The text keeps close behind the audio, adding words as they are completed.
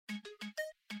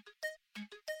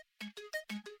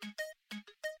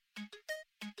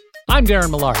I'm Darren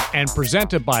Millard, and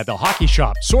presented by The Hockey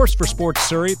Shop, source for sports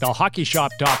Surrey,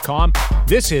 thehockeyshop.com.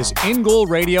 This is In Goal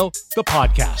Radio, the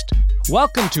podcast.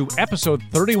 Welcome to episode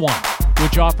 31,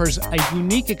 which offers a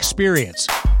unique experience.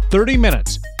 30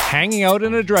 minutes hanging out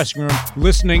in a dressing room,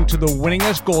 listening to the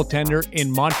winningest goaltender in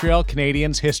Montreal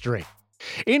Canadiens history.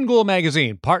 In Goal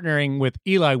Magazine, partnering with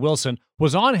Eli Wilson,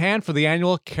 was on hand for the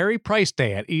annual Carey Price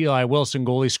Day at Eli Wilson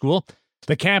Goalie School.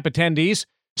 The camp attendees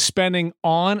spending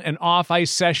on and off ice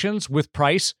sessions with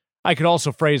Price. I could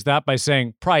also phrase that by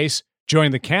saying Price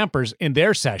joined the campers in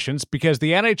their sessions because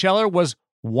the NHLer was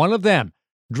one of them,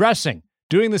 dressing,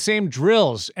 doing the same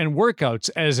drills and workouts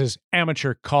as his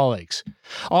amateur colleagues.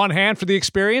 On hand for the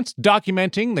experience,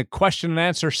 documenting the question and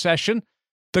answer session,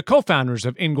 the co-founders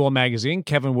of In Goal Magazine,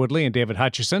 Kevin Woodley and David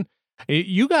Hutchison.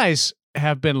 You guys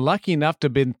have been lucky enough to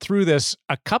have been through this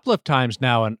a couple of times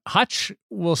now, and Hutch,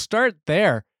 we'll start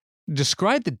there.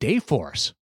 Describe the day for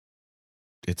us.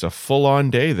 It's a full-on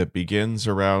day that begins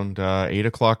around 8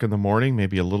 o'clock in the morning,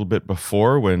 maybe a little bit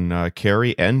before, when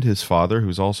Carey and his father,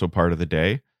 who's also part of the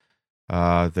day,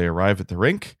 they arrive at the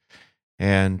rink,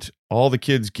 and all the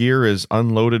kids' gear is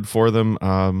unloaded for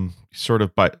them, sort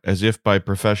of as if by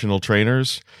professional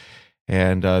trainers,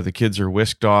 and the kids are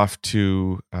whisked off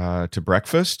to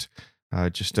breakfast,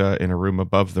 just in a room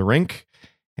above the rink.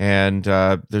 And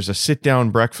there's a sit-down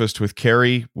breakfast with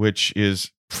Carey, which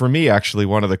is, for me, actually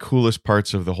one of the coolest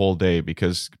parts of the whole day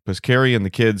because Carey and the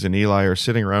kids and Eli are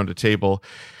sitting around a table.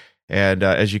 And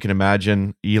as you can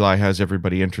imagine, Eli has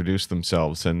everybody introduce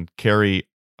themselves. And Carey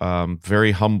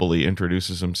very humbly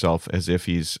introduces himself as if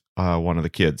he's one of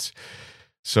the kids.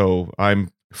 So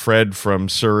I'm Fred from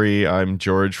Surrey, I'm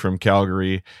George from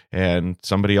Calgary, and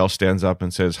somebody else stands up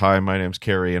and says, "Hi, my name's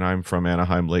Carey, and I'm from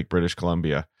Anaheim Lake, British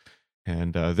Columbia."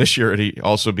 And this year, he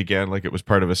also began like it was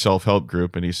part of a self-help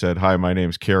group, and he said, "Hi, my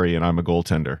name's Carey, and I'm a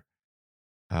goaltender."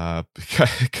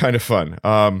 Kind of fun.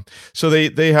 So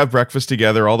they have breakfast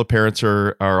together. All the parents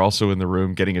are also in the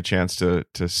room, getting a chance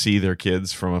to see their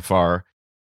kids from afar.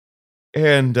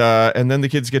 And then the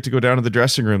kids get to go down to the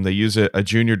dressing room. They use a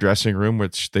junior dressing room,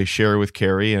 which they share with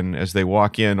Carey. And as they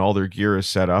walk in, all their gear is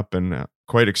set up, and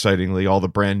quite excitingly, all the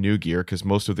brand new gear, because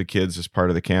most of the kids, as part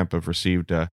of the camp, have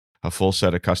received a full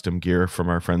set of custom gear from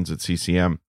our friends at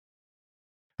CCM.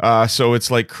 So it's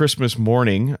like Christmas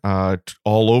morning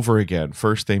all over again.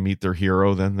 First they meet their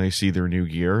hero, then they see their new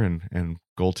gear, and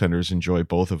goaltenders enjoy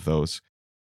both of those.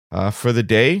 For the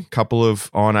day, a couple of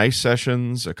on-ice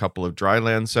sessions, a couple of dry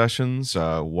land sessions,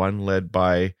 one led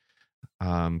by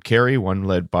Carey, one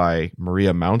led by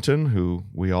Maria Mountain, who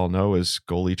we all know is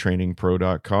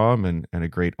goalietrainingpro.com and a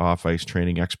great off-ice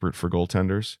training expert for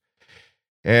goaltenders.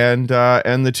 And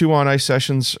the two on-ice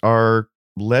sessions are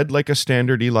led like a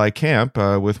standard Eli camp,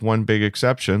 with one big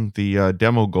exception. The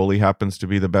demo goalie happens to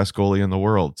be the best goalie in the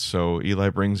world. So Eli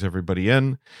brings everybody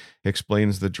in,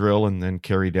 explains the drill, and then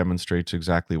Carey demonstrates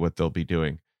exactly what they'll be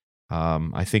doing.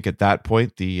 I think at that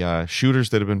point, the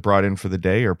shooters that have been brought in for the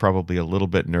day are probably a little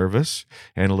bit nervous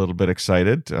and a little bit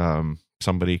excited.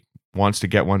 Somebody wants to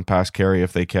get one past Carey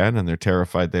if they can, and they're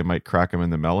terrified they might crack him in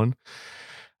the melon.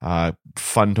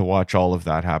 Fun to watch all of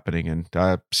that happening. And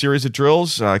series of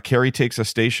drills. Carey takes a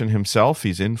station himself.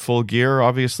 He's in full gear,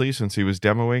 obviously, since he was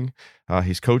demoing.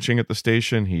 He's coaching at the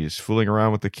station. He's fooling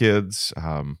around with the kids.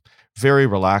 Very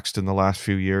relaxed in the last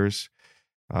few years.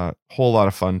 Whole lot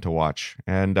of fun to watch.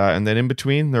 And then in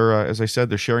between, they're as I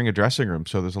said, they're sharing a dressing room.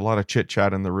 So there's a lot of chit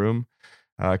chat in the room.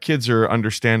 Kids are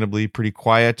understandably pretty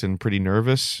quiet and pretty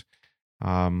nervous.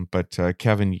 But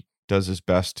Kevin does his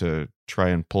best to try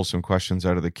and pull some questions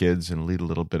out of the kids and lead a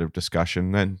little bit of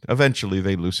discussion. Then eventually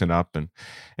they loosen up, and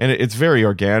it's very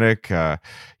organic.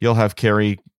 You'll have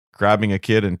Carey grabbing a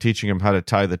kid and teaching him how to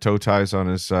tie the toe ties on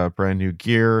his brand new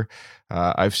gear.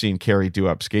 I've seen Carey do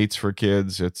up skates for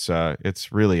kids. It's a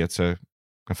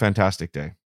fantastic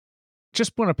day.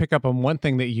 Just want to pick up on one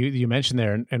thing that you mentioned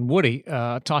there, and Woody,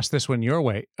 toss this one your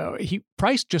way.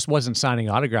 Price just wasn't signing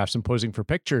autographs and posing for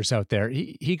pictures out there.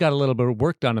 He got a little bit of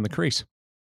work done in the crease.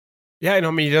 Yeah, I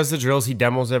mean, he does the drills. He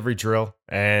demos every drill,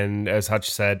 and as Hutch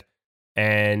said,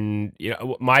 and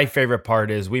my favorite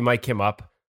part is we mic him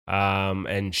up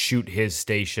and shoot his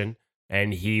station,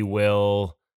 and he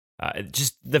will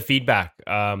just the feedback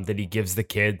that he gives the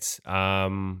kids.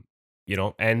 And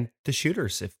the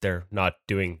shooters if they're not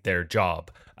doing their job.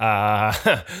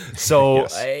 So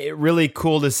yes. Really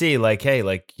cool to see,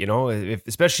 if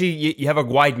especially you have a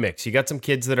wide mix. You got some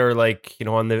kids that are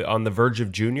on the verge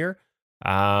of junior,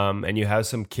 and you have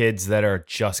some kids that are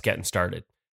just getting started.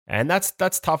 And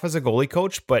that's tough as a goalie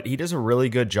coach, but he does a really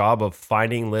good job of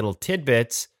finding little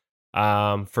tidbits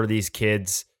for these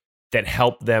kids that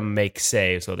help them make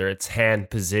saves, whether it's hand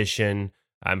position,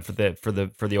 for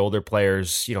the older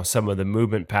players, some of the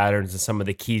movement patterns and some of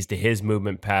the keys to his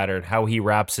movement pattern, how he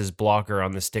wraps his blocker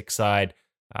on the stick side,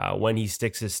 when he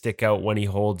sticks his stick out, when he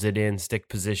holds it in, stick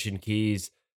position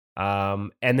keys.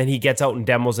 And then he gets out and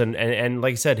demos and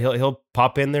like I said, he'll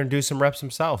pop in there and do some reps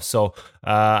himself. So,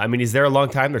 he's there a long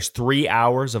time. There's 3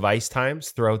 hours of ice times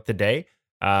throughout the day.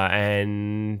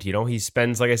 And he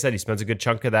spends, like I said, a good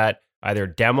chunk of that either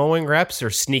demoing reps or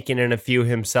sneaking in a few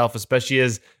himself, especially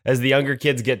as the younger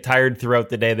kids get tired throughout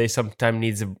the day. They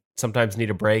sometimes need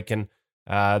a break, and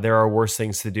there are worse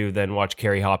things to do than watch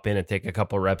Kerry hop in and take a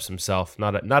couple reps himself.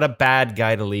 Not a bad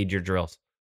guy to lead your drills.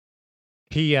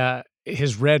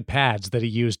 His red pads that he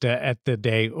used at the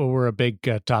day were a big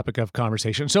topic of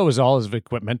conversation. So was all his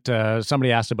equipment.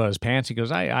 Somebody asked about his pants. He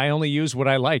goes, I only use what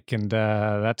I like. And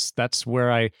that's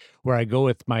where I go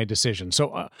with my decision.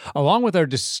 So along with our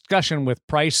discussion with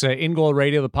Price, In Goal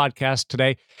Radio, the podcast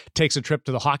today takes a trip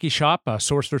to the Hockey Shop,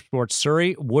 Source for Sports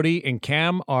Surrey. Woody and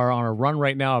Cam are on a run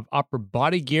right now of upper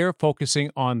body gear, focusing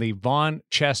on the Vaughan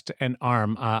chest and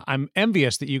arm. I'm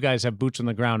envious that you guys have boots on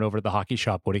the ground over at the Hockey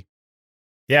Shop, Woody.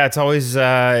 Yeah,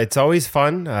 it's always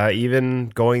fun. Even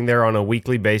going there on a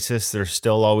weekly basis, there's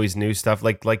still always new stuff.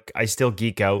 Like I still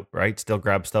geek out, right? Still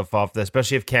grab stuff off there,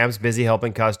 especially if Cam's busy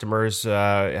helping customers.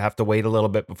 Have to wait a little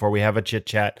bit before we have a chit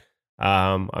chat.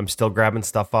 I'm still grabbing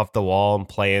stuff off the wall and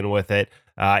playing with it.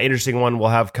 Interesting one we'll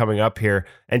have coming up here,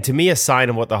 and to me, a sign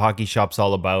of what the Hockey Shop's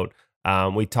all about.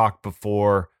 We talked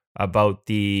before about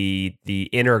the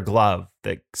inner glove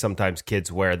that sometimes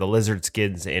kids wear, the Lizard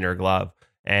Skins inner glove.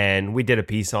 And we did a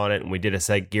piece on it, and we did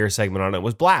a gear segment on it. It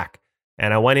was black.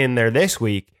 And I went in there this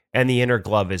week, and the inner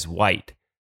glove is white.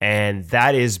 And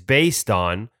that is based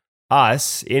on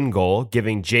us, In Goal,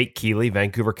 giving Jake Keeley,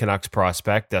 Vancouver Canucks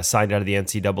prospect, signed out of the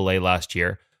NCAA last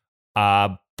year,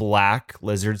 a black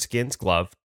Lizard Skins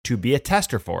glove to be a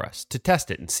tester for us, to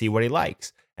test it and see what he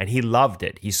likes. And he loved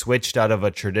it. He switched out of a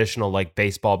traditional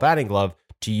baseball batting glove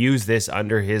to use this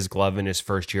under his glove in his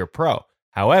first year pro.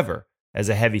 However, as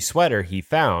a heavy sweater, he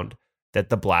found that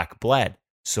the black bled.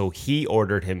 So he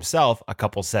ordered himself a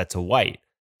couple sets of white,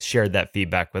 shared that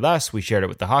feedback with us. We shared it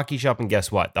with the Hockey Shop, and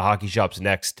guess what? The Hockey Shop's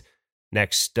next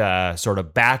sort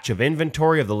of batch of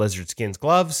inventory of the Lizard Skins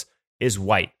gloves is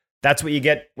white. That's what you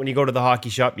get when you go to the Hockey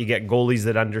Shop. You get goalies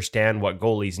that understand what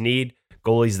goalies need,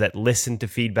 goalies that listen to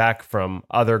feedback from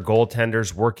other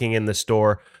goaltenders working in the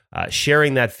store,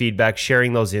 sharing that feedback,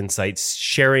 sharing those insights,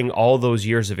 sharing all those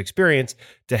years of experience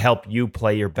to help you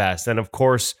play your best. And of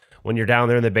course, when you're down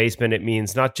there in the basement, it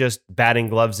means not just batting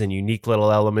gloves and unique little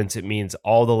elements. It means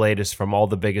all the latest from all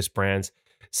the biggest brands.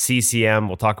 CCM,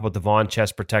 we'll talk about the Vaughan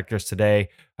chest protectors today,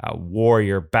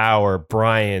 Warrior, Bauer,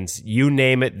 Bryans, you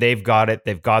name it, they've got it.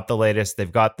 They've got the latest.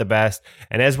 They've got the best.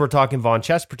 And as we're talking Vaughan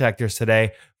chest protectors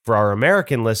today, for our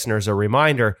American listeners, a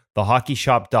reminder,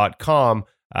 thehockeyshop.com,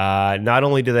 not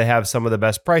only do they have some of the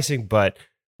best pricing, but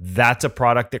that's a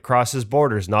product that crosses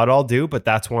borders. Not all do, but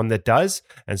that's one that does.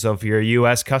 And so if you're a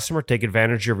U.S. customer, take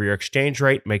advantage of your exchange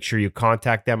rate. Make sure you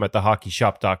contact them at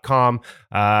thehockeyshop.com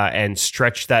and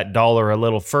stretch that dollar a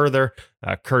little further,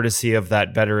 courtesy of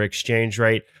that better exchange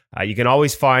rate. You can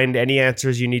always find any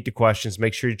answers you need to questions.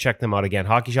 Make sure you check them out again,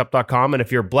 hockeyshop.com. And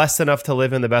if you're blessed enough to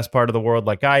live in the best part of the world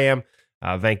like I am,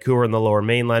 Vancouver and the Lower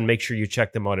Mainland, make sure you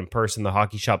check them out in person. The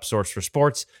Hockey Shop Source for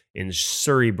Sports in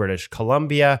Surrey, British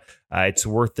Columbia. It's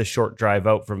worth the short drive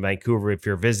out from Vancouver if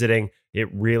you're visiting.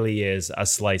 It really is a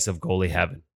slice of goalie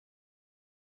heaven.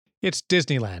 It's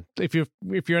Disneyland. If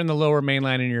you're in the Lower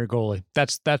Mainland and you're a goalie,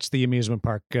 that's the amusement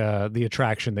park, the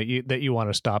attraction that you want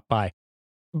to stop by.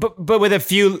 But with a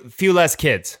few less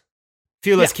kids,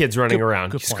 less kids running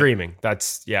around screaming.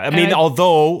 That's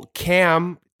although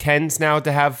Cam tends now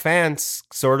to have fans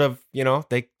sort of,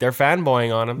 they're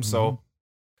fanboying on him. Mm-hmm. So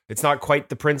it's not quite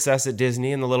the princess at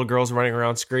Disney and the little girls running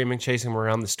around screaming, chasing him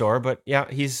around the store. But yeah,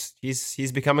 he's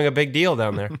becoming a big deal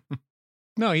down there.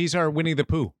 No, he's our Winnie the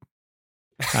Pooh.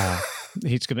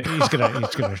 He's gonna be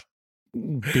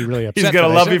really upset. He's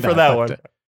gonna love you for that one.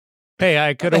 Hey,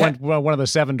 I could have went one of the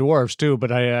Seven Dwarfs too,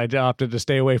 but I opted to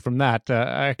stay away from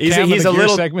that. He's a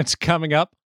little segments coming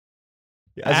up.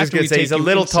 I was just going to say, he's a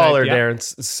little taller, Darren.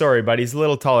 Sorry, buddy. He's a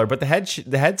little taller, but the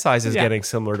head size is getting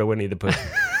similar to Winnie the Pooh.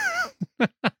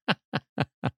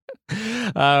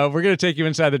 We're going to take you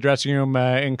inside the dressing room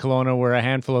in Kelowna, where a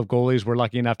handful of goalies were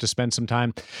lucky enough to spend some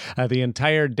time the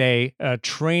entire day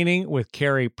training with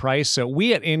Carey Price.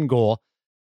 We at In Goal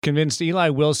convinced Eli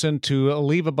Wilson to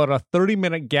leave about a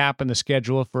 30-minute gap in the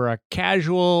schedule for a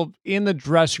casual, in the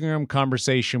dressing room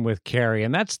conversation with Carey.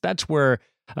 And that's where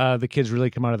the kids really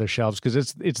come out of their shelves because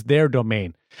it's their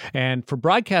domain. And for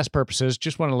broadcast purposes,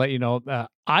 just want to let you know,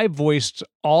 I voiced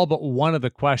all but one of the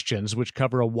questions, which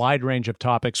cover a wide range of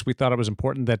topics. We thought it was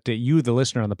important that you, the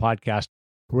listener on the podcast,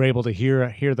 were able to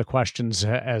hear the questions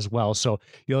as well. So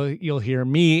you'll hear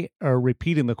me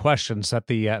repeating the questions that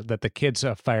the kids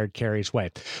fired Carrie's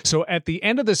way. So at the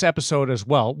end of this episode as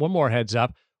well, one more heads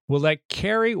up, we'll let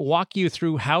Carrie walk you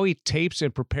through how he tapes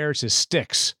and prepares his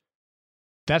sticks.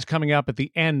 That's coming up at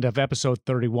the end of episode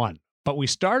 31. But we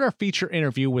start our feature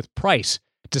interview with Price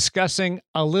discussing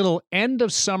a little end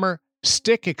of summer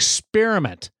stick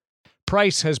experiment.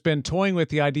 Price has been toying with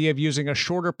the idea of using a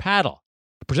shorter paddle.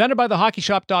 Presented by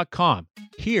thehockeyshop.com.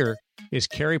 Here is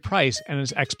Carey Price and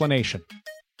his explanation.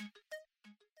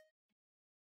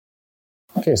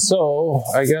 Okay, so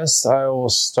I guess I will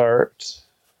start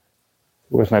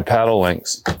with my paddle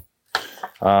lengths.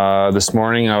 This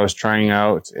morning I was trying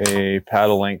out a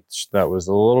paddle length that was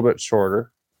a little bit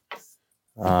shorter.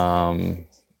 I'm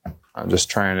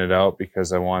just trying it out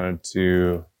because I wanted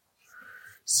to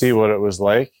see what it was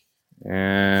like.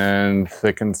 And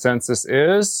the consensus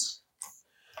is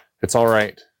it's all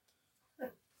right.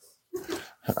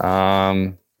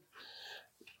 I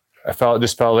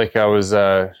just felt like I was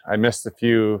I missed a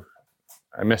few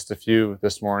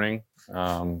this morning.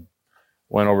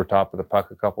 Went over top of the puck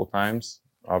a couple times.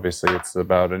 Obviously it's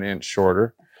about an inch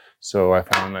shorter. So I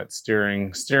found that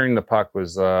steering the puck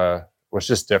was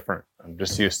just different. I'm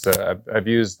just used to I've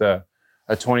used a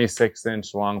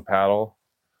 26-inch long paddle,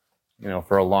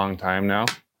 for a long time now.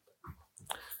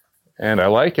 And I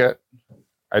like it.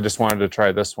 I just wanted to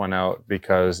try this one out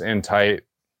because in tight,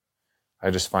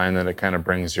 I just find that it kind of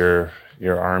brings your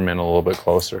arm in a little bit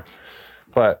closer.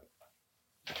 But,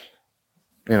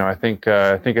 I think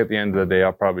at the end of the day,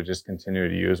 I'll probably just continue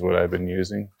to use what I've been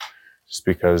using just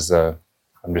because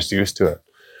I'm just used to it.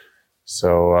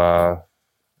 So I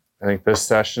think this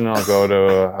session I'll go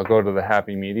to the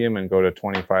happy medium and go to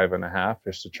 25.5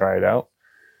 just to try it out.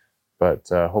 But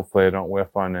hopefully I don't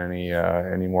whiff on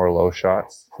any more low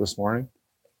shots this morning.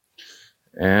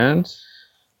 And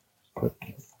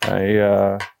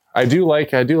I do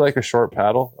like a short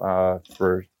paddle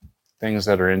for things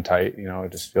that are in tight. I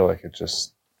just feel like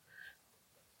it's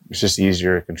just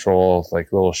easier to control, like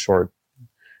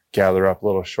gather up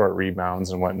little short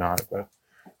rebounds and whatnot. But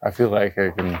I feel like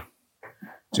I can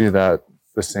do that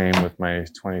the same with my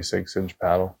 26-inch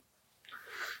paddle.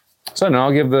 So now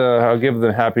I'll give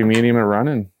the happy medium a run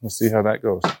and we'll see how that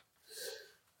goes.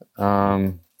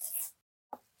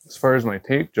 As far as my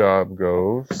tape job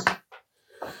goes,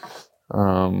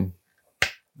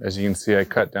 as you can see, I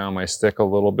cut down my stick a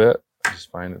little bit. I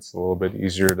just find it's a little bit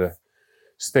easier to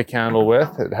stick handle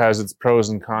with. It has its pros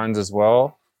and cons as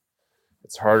well.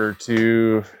 It's harder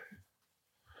to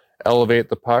elevate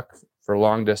the puck for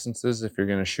long distances if you're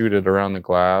going to shoot it around the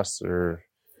glass or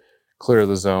clear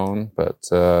the zone, but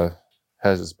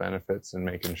has its benefits in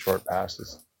making short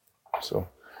passes. So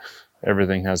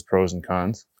everything has pros and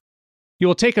cons. You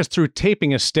will take us through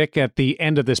taping a stick at the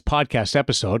end of this podcast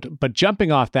episode, but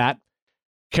jumping off that,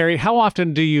 Carey, how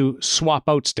often do you swap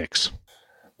out sticks?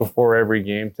 Before every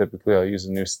game, typically I'll use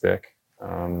a new stick.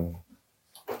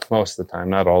 Most of the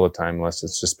time, not all the time, unless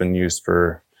it's just been used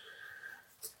for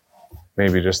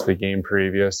maybe just the game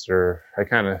previous, or I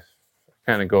kind of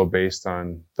go based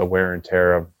on the wear and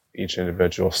tear of each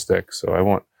individual stick. So I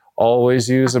won't always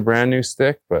use a brand new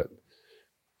stick, but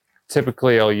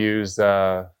typically I'll use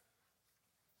like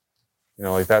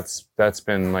that's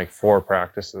been like 4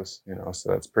 practices,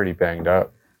 so that's pretty banged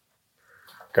up.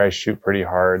 Guys shoot pretty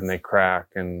hard and they crack.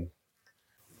 And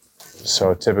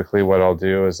so typically what I'll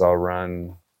do is I'll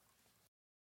run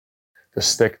the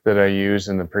stick that I used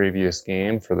in the previous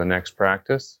game for the next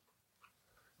practice.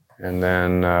 And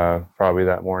then probably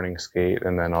that morning skate.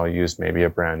 And then I'll use maybe a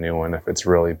brand new one if it's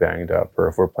really banged up. Or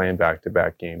if we're playing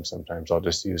back-to-back games, sometimes I'll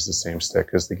just use the same stick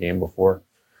as the game before.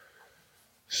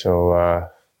 So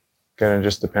kind of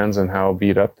just depends on how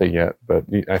beat up they get. But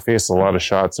I face a lot of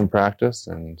shots in practice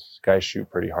and guys shoot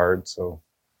pretty hard. So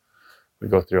we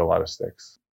go through a lot of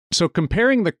sticks. So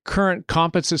comparing the current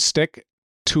composite stick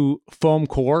to foam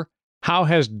core, how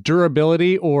has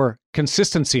durability or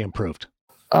consistency improved?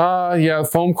 Yeah,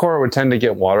 foam core would tend to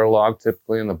get waterlogged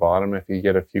typically in the bottom if you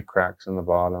get a few cracks in the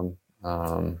bottom.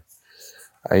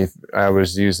 I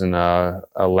was using a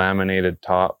laminated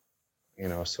top,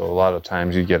 so a lot of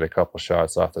times you get a couple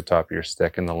shots off the top of your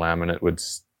stick and the laminate would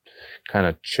kind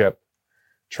of chip.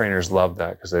 Trainers love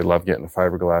that because they love getting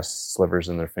fiberglass slivers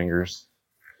in their fingers.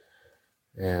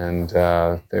 And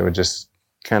they would just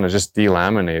kind of just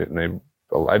delaminate it. And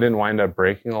I didn't wind up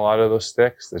breaking a lot of those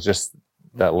sticks. It's just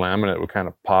that laminate would kind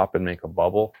of pop and make a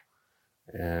bubble,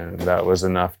 and that was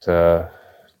enough to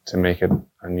make it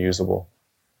unusable.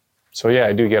 So yeah,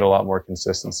 I do get a lot more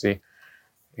consistency,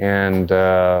 and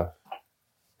they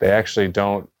actually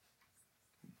don't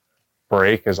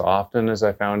break as often as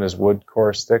I found as wood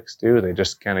core sticks do. They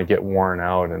just kind of get worn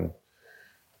out, and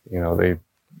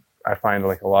I find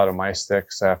like a lot of my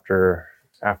sticks after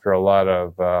a lot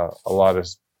of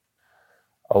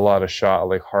shot,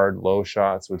 like hard low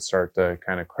shots, would start to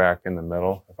kind of crack in the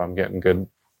middle if I'm getting good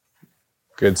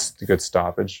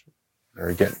stoppage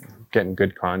or getting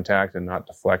good contact and not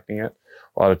deflecting it.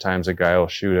 A lot of times a guy will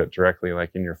shoot it directly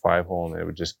like in your 5-hole and it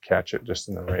would just catch it just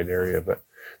in the right area. But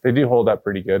they do hold up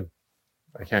pretty good.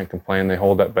 I can't complain. They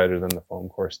hold up better than the foam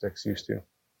core sticks used to.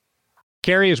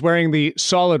 Kerry is wearing the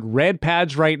solid red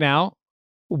pads right now.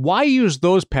 Why use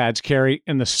those pads, Kerry,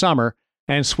 in the summer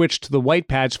and switch to the white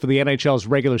pads for the NHL's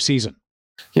regular season?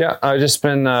 Yeah, I've just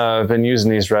been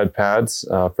using these red pads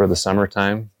for the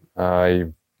summertime. I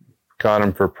got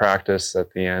them for practice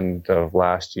at the end of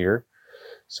last year.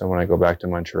 So when I go back to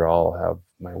Montreal, I'll have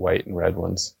my white and red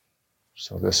ones.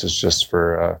 So this is just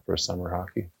for summer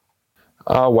hockey.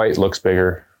 White looks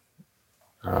bigger.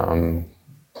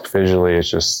 Visually,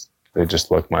 they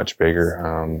just look much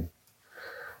bigger.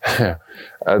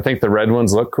 I think the red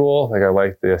ones look cool. Like I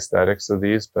like the aesthetics of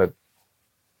these, but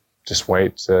just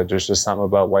white, there's just something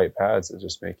about white pads that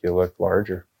just make you look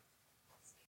larger.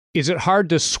 Is it hard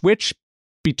to switch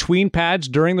between pads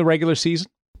during the regular season?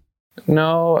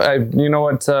 No, you know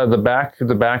what?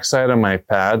 The back side of my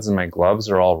pads and my gloves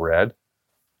are all red.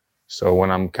 So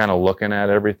when I'm kind of looking at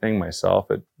everything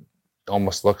myself, it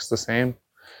almost looks the same.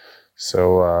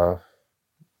 So,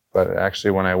 but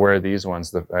actually when I wear these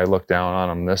ones, I look down on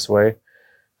them this way.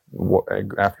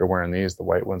 After wearing these, the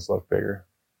white ones look bigger.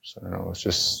 So, it's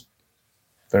just,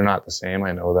 they're not the same.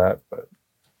 I know that, but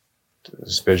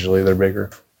just visually they're bigger.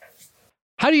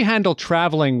 How do you handle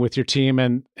traveling with your team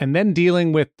and then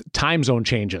dealing with time zone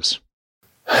changes?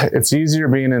 It's easier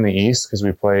being in the East because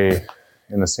we play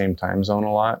in the same time zone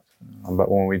a lot.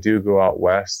 But when we do go out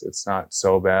West, it's not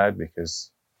so bad because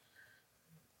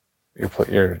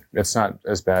it's not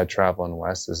as bad traveling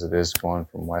West as it is going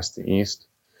from West to East.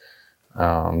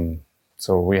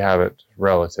 So we have it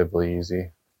relatively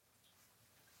easy.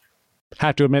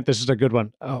 Have to admit, this is a good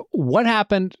one. What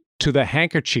happened to the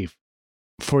handkerchief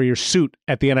for your suit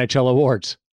at the NHL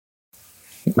Awards?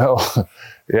 No,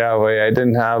 yeah, well, I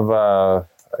didn't have a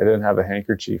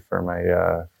handkerchief for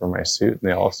my suit in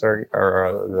the All-Star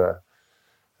or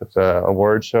the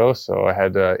award show, so I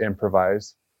had to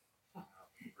improvise.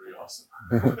 Pretty awesome.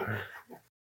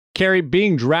 Kerry,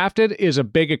 being drafted is a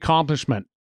big accomplishment.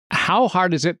 How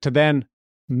hard is it to then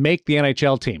make the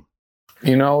NHL team?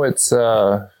 It's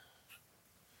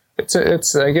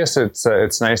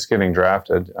nice getting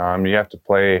drafted. You have to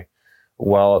play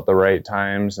well at the right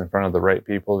times in front of the right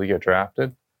people to get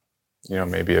drafted.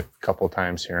 Maybe a couple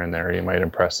times here and there you might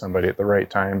impress somebody at the right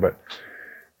time, but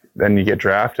then you get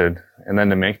drafted, and then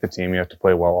to make the team you have to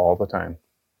play well all the time.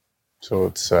 So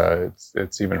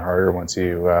it's even harder once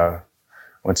you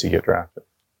get drafted.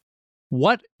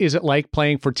 What is it like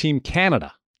playing for Team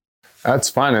Canada? That's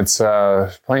fun. It's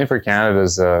playing for Canada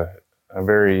is a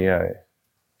very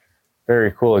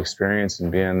very cool experience, in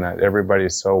being that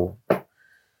everybody's so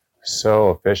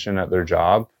efficient at their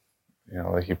job.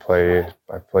 Like I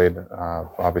played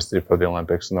obviously for the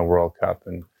Olympics and the World Cup,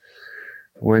 and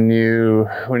when you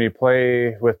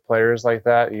play with players like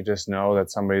that, you just know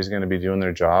that somebody's going to be doing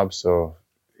their job. So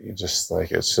you just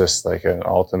it's just like an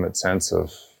ultimate sense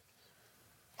of,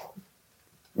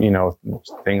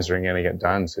 things are going to get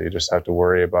done. So you just have to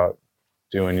worry about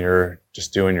doing your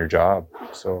job.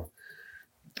 So,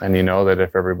 and that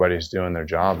if everybody's doing their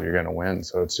job, you're going to win.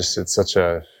 So it's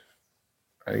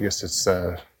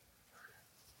a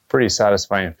pretty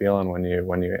satisfying feeling when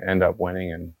you end up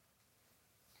winning, and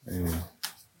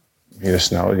you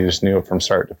just knew it from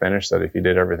start to finish that if you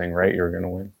did everything right, you were going to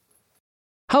win.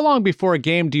 How long before a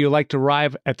game do you like to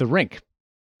arrive at the rink?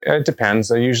 It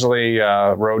depends. I usually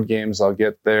road games, I'll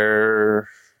get there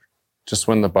just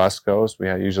when the bus goes. We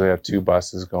usually have 2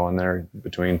 buses going there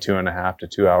between 2.5 to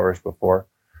 2 hours before.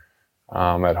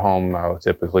 At home, I'll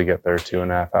typically get there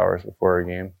 2.5 hours before a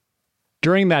game.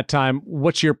 During that time,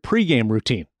 what's your pregame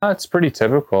routine? It's pretty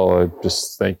typical. I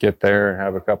just get there and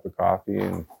have a cup of coffee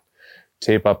and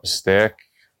tape up a stick,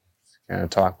 kind of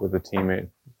talk with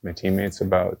my teammates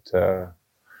about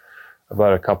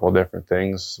a couple of different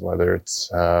things, whether it's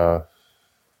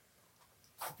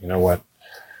what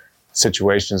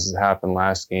situations that happened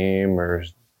last game or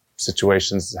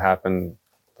situations that happened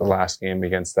the last game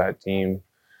against that team.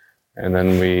 And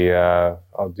then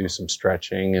I'll do some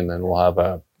stretching, and then we'll have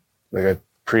a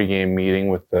pregame meeting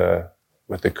with the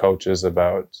coaches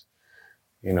about,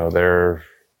 their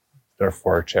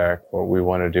forecheck, what we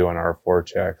want to do on our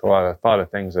forecheck. A lot of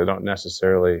things that don't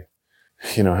necessarily,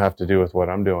 have to do with what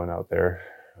I'm doing out there.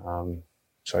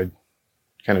 So I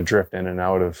kind of drift in and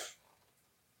out of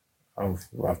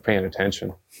paying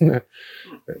attention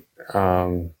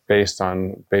based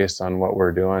on what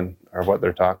we're doing or what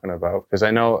they're talking about. Because I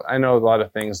know a lot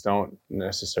of things don't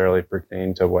necessarily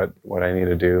pertain to what I need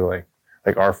to do.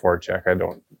 Like our forecheck, I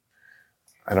don't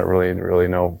really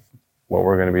know what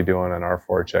we're going to be doing on our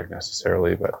forecheck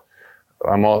necessarily, but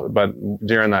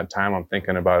during that time, I'm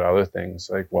thinking about other things,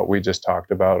 like what we just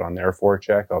talked about on their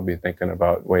forecheck. I'll be thinking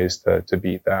about ways to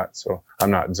beat that. So I'm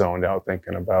not zoned out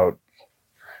thinking about,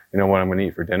 what I'm going to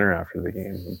eat for dinner after the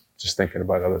game. I'm just thinking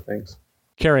about other things.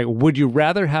 Kerry, would you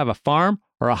rather have a farm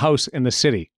or a house in the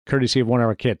city, courtesy of one of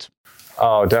our kids?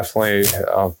 Oh, definitely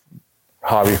a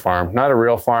hobby farm. Not a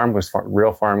real farm, because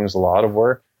real farming is a lot of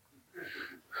work.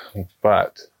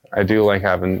 But I do like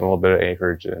having a little bit of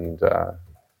acreage and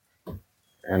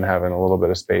having a little bit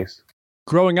of space.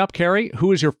 Growing up, Kerry,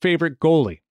 who is your favorite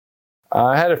goalie?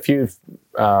 I had a few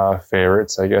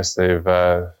favorites. I guess they've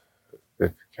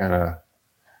kind of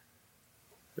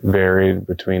varied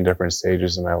between different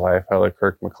stages in my life. I like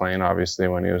Kirk McLean, obviously,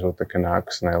 when he was with the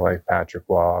Canucks, and I like Patrick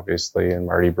Waugh, obviously, and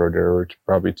Marty Brodeur, which are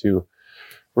probably two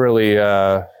really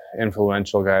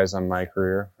influential guys on my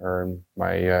career or in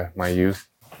my youth.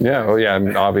 Yeah, well, yeah, I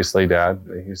mean, obviously, Dad.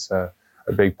 He's a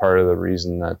big part of the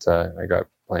reason that I got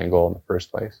playing goal in the first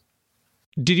place.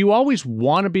 Did you always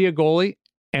want to be a goalie?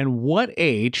 And what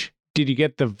age did you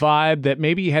get the vibe that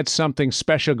maybe you had something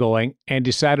special going and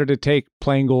decided to take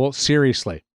playing goal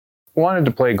seriously? I wanted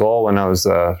to play goal when I was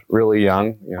really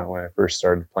young. When I first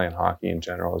started playing hockey in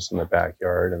general, it was in the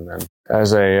backyard. And then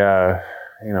as I,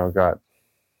 got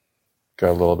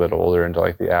a little bit older, into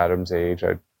like the Adams age,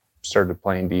 I started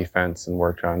playing defense and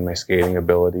worked on my skating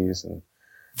abilities, and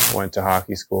went to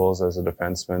hockey schools as a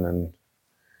defenseman, and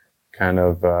kind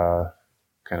of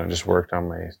just worked on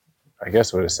my, I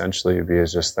guess what essentially would be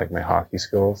is just like my hockey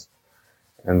skills.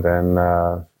 And then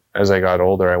as I got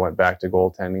older, I went back to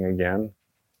goaltending again.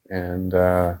 And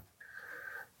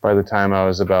by the time I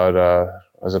was about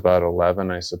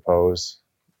 11, I suppose,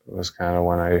 it was kind of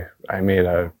when I made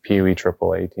a Pee Wee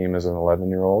AAA team as an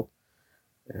 11-year-old.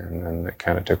 And then it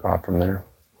kind of took off from there.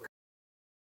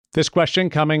 This question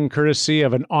coming courtesy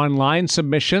of an online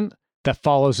submission that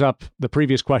follows up the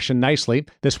previous question nicely.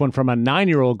 This one from a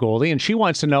 9-year-old goalie, and she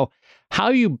wants to know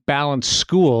how you balance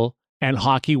school and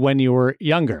hockey when you were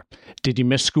younger. Did you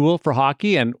miss school for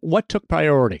hockey, and what took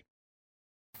priority?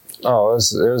 Oh, it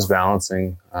was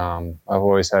balancing. I've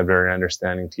always had very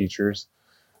understanding teachers.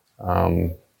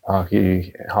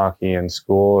 Hockey and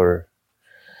school are,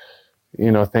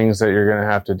 things that you're going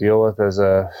to have to deal with as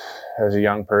a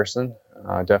young person.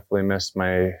 Definitely missed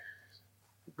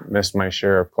my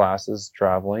share of classes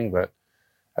traveling, but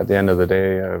at the end of the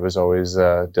day, I was always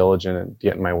diligent at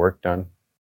getting my work done.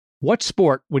 What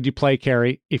sport would you play,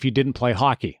 Kerry, if you didn't play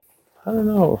hockey? I don't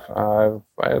know.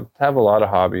 I have a lot of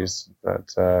hobbies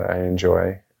that I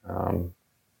enjoy.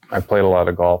 I played a lot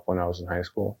of golf when I was in high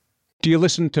school. Do you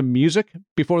listen to music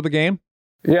before the game?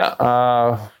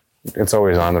 Yeah, it's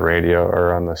always on the radio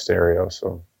or on the stereo,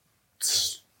 so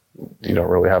you don't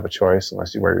really have a choice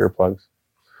unless you wear earplugs.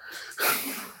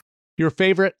 Your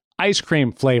favorite ice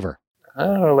cream flavor? I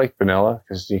don't know, I like vanilla,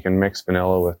 because you can mix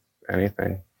vanilla with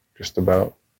anything, just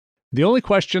about. The only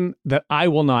question that I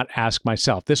will not ask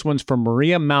myself, this one's from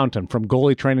Maria Mountain from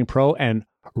Goalie Training Pro and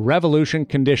Revolution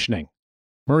Conditioning.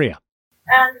 Maria.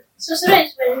 So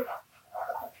sometimes when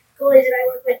goalies that I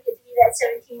work with get to be that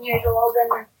 17 years old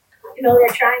and, they're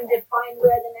trying to find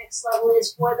where the next level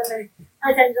is for them, and a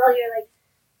lot of times I'll hear like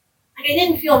I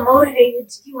didn't feel motivated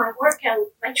to do my workout,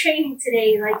 my training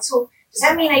today. So does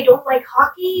that mean I don't like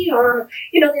hockey? Or,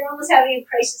 they're almost having a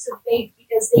crisis of faith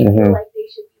because they feel like they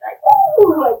should be like,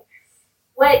 oh,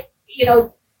 what,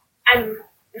 I'm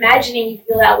imagining you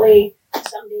feel that way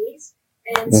some days.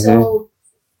 And so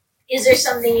is there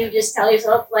something you just tell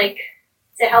yourself,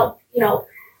 to help,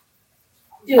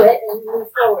 do it and move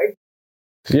forward?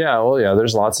 Yeah, well, yeah,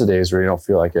 there's lots of days where you don't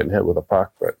feel like getting hit with a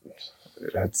puck, but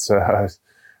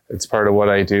it's part of what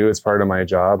I do. It's part of my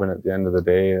job. And at the end of the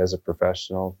day, as a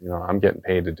professional, I'm getting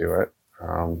paid to do it.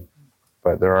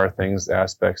 But there are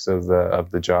aspects of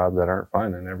the job that aren't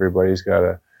fun, and everybody's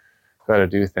got to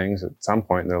do things at some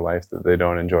point in their life that they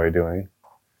don't enjoy doing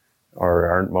or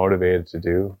aren't motivated to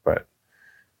do. But,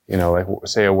 like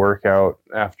say a workout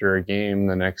after a game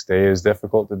the next day is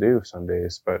difficult to do some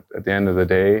days. But at the end of the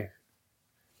day,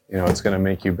 it's going to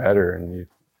make you better. And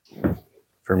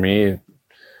for me,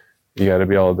 you have to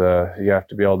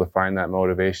be able to find that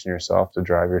motivation yourself to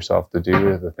drive yourself to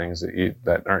do the things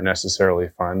that aren't necessarily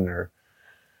fun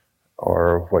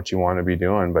or what you want to be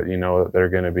doing, but that they're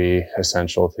going to be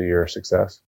essential to your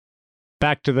success.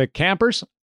 Back to the campers.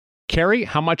 Carrie,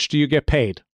 how much do you get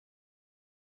paid?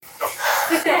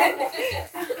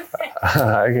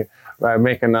 I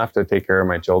make enough to take care of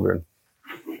my children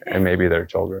and maybe their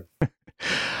children.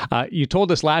 You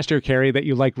told us last year, Carrie, that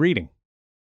you like reading.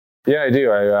 Yeah, I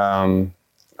do.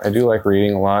 I do like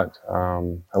reading a lot.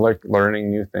 I like learning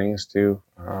new things too.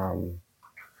 I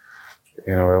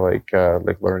like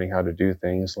learning how to do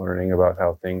things, learning about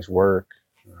how things work.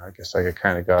 I guess I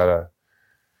kind of got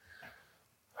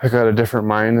a different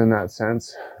mind in that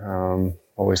sense.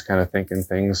 Always kind of thinking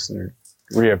things,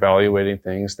 reevaluating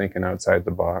things, thinking outside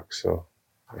the box. So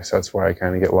I guess that's why I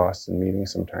kind of get lost in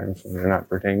meetings sometimes when they're not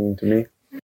pertaining to me.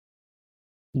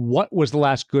 What was the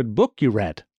last good book you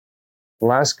read? The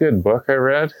last good book I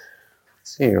read?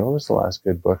 Let's see, what was the last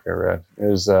good book I read? It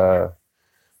was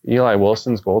Eli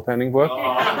Wilson's goaltending book.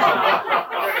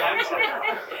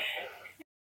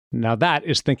 Now that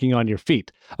is thinking on your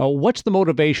feet. What's the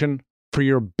motivation for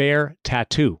your bear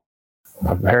tattoo?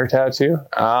 A bear tattoo?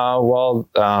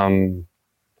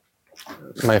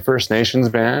 My First Nations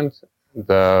band,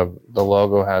 the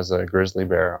logo has a grizzly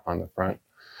bear on the front.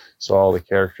 So all the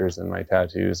characters in my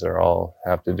tattoos all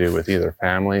have to do with either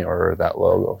family or that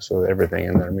logo. So everything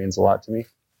in there means a lot to me.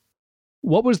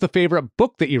 What was the favorite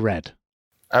book that you read?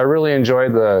 I really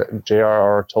enjoyed the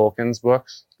J.R.R. Tolkien's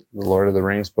books, the Lord of the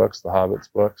Rings books, the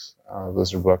Hobbits books.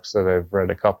 Those are books that I've read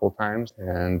a couple times.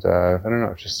 And I don't know,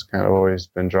 I've just kind of always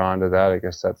been drawn to that. I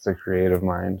guess that's the creative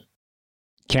mind.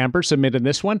 Camper submitted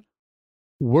this one.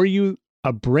 Were you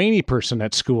a brainy person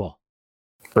at school?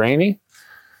 Brainy?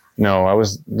 No,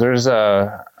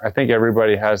 I think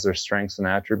everybody has their strengths and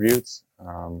attributes.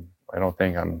 I don't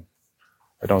think I'm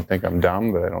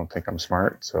dumb, but I don't think I'm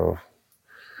smart. So,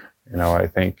 I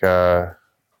think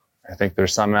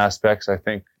there's some aspects I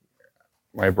think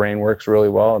my brain works really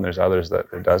well, and there's others that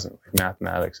it doesn't. Like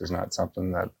mathematics is not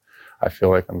something that I feel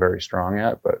like I'm very strong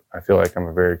at, but I feel like I'm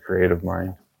a very creative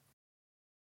mind.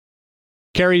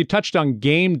 Carrie, you touched on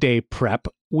game day prep.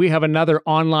 We have another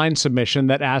online submission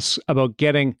that asks about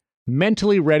getting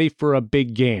mentally ready for a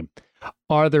big game.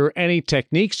 Are there any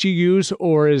techniques you use,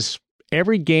 or is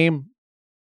every game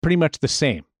pretty much the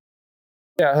same?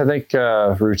 Yeah, I think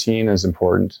routine is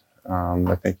important.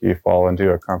 I think you fall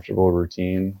into a comfortable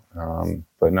routine,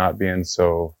 but not being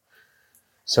so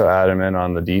adamant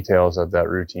on the details of that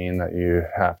routine that you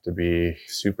have to be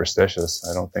superstitious.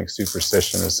 I don't think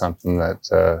superstition is something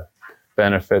that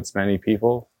benefits many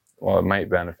people. Well, it might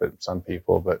benefit some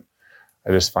people, but I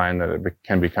just find that it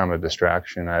can become a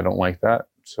distraction. I don't like that.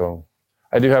 So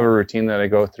I do have a routine that I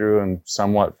go through and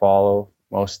somewhat follow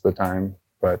most of the time,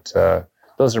 but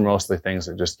those are mostly things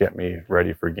that just get me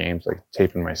ready for games, like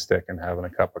taping my stick and having a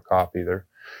cup of coffee. They're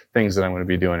things that I'm going to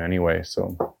be doing anyway.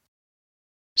 So,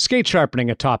 skate sharpening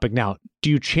a topic now.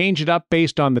 Do you change it up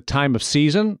based on the time of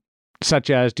season? Such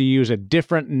as, do you use a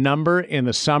different number in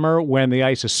the summer when the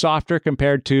ice is softer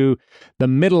compared to the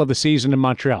middle of the season in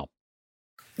Montreal?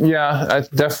 Yeah, I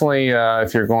definitely.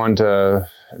 If you're going to,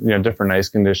 different ice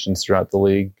conditions throughout the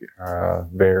league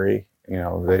vary.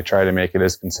 They try to make it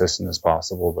as consistent as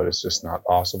possible, but it's just not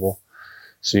possible.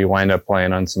 So you wind up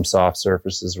playing on some soft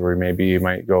surfaces where maybe you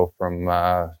might go from,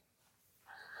 I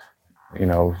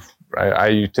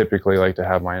typically like to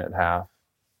have mine at half.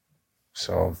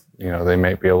 So, they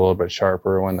might be a little bit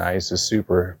sharper when the ice is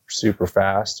super, super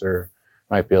fast, or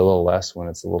might be a little less when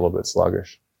it's a little bit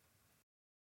sluggish.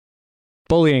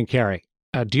 Bullying, Carrie.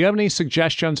 Do you have any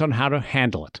suggestions on how to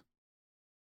handle it?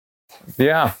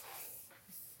 Yeah,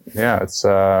 it's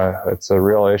a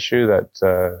real issue that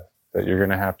you're going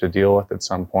to have to deal with at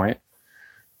some point.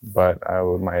 But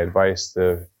my advice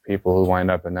to people who wind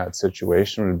up in that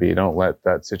situation would be: don't let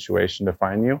that situation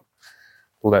define you.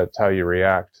 Let how you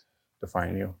react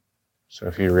define you. So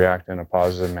if you react in a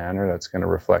positive manner, that's going to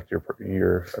reflect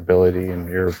your ability and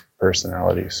your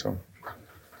personality. So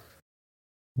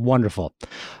wonderful.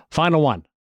 Final one.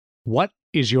 What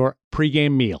is your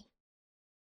pregame meal?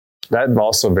 That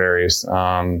also varies.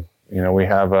 We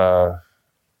have the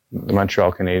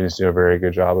Montreal Canadiens do a very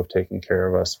good job of taking care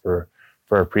of us for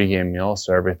a pregame meal.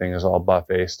 So everything is all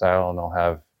buffet style, and they'll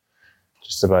have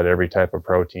just about every type of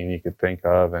protein you could think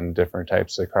of and different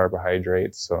types of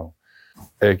carbohydrates. So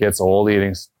it gets old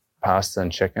eating pasta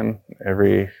and chicken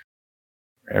every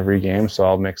game. So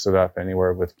I'll mix it up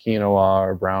anywhere with quinoa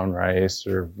or brown rice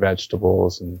or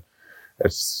vegetables, and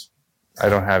it's I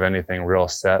don't have anything real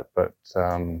set, but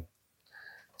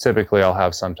typically I'll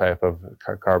have some type of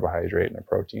carbohydrate and a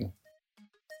protein.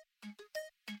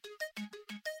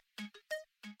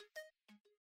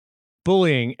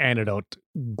 Bullying antidote.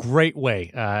 Great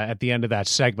way at the end of that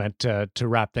segment to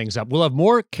wrap things up. We'll have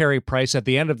more Carey Price at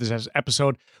the end of this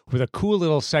episode with a cool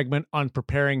little segment on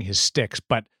preparing his sticks.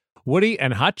 But Woody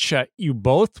and Hutch, you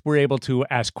both were able to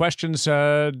ask questions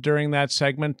during that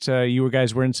segment. You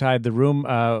guys were inside the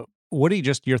room. Woody,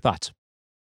 just your thoughts.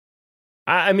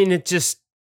 I mean, it just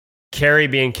Carey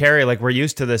being Carey, like we're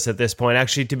used to this at this point.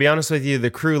 Actually, to be honest with you, the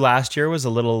crew last year was a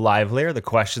little livelier. The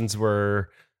questions were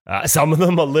some of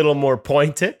them a little more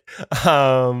pointed. If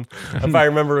I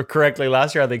remember correctly,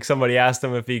 last year, I think somebody asked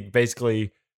him if you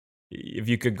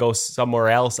could go somewhere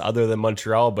else other than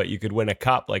Montreal, but you could win a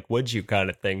cup, like, would you, kind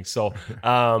of thing. So,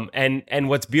 and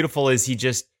what's beautiful is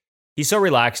he's so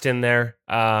relaxed in there.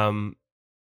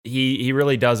 He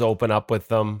really does open up with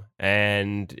them,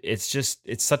 and it's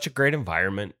such a great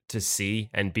environment to see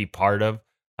and be part of.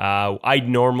 I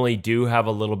normally do have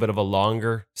a little bit of a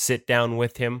longer sit down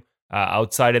with him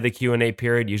outside of the Q&A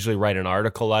period, usually write an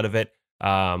article out of it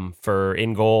for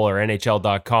In Goal or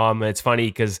NHL.com. And it's funny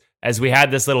because as we had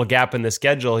this little gap in the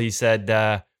schedule, he said,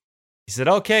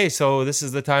 okay, so this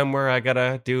is the time where I got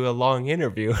to do a long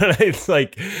interview. And it's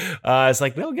like,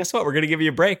 no, guess what? We're going to give you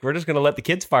a break. We're just going to let the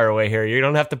kids fire away here. You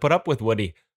don't have to put up with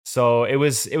Woody. So it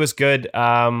was good.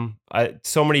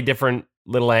 So many different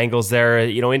little angles there.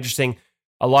 Interesting.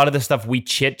 A lot of the stuff we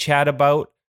chit chat about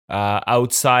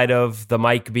outside of the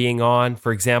mic being on,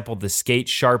 for example, the skate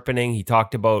sharpening. He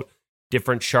talked about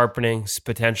different sharpenings,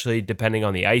 potentially depending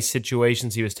on the ice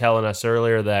situations. He was telling us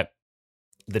earlier that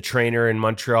the trainer in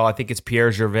Montreal, I think it's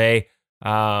Pierre Gervais,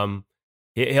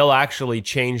 he'll actually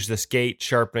change the skate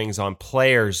sharpenings on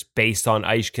players based on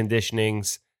ice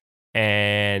conditionings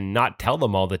and not tell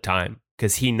them all the time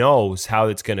because he knows how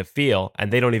it's going to feel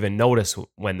and they don't even notice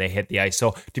when they hit the ice.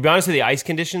 So to be honest with you, the ice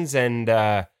conditions and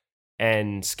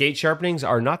skate sharpenings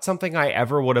are not something I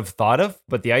ever would have thought of,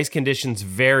 but the ice conditions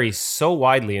vary so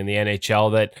widely in the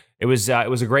NHL that it was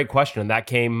a great question. And that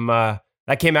came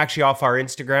actually off our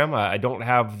Instagram. I don't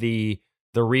have the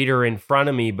reader in front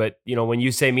of me, but when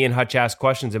you say me and Hutch ask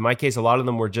questions, in my case, a lot of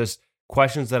them were just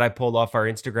questions that I pulled off our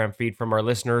Instagram feed from our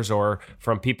listeners or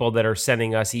from people that are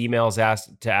sending us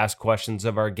emails to ask questions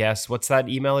of our guests. What's that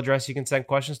email address you can send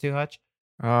questions to, Hutch?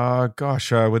 Would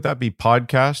that be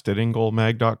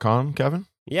podcast@ingoalmag.com, Kevin?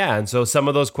 Yeah, and so some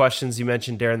of those questions you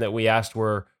mentioned, Darren, that we asked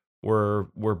were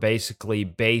basically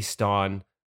based on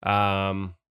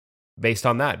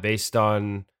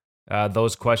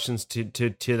those questions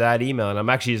to that email. And I'm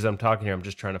actually, as I'm talking here, I'm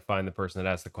just trying to find the person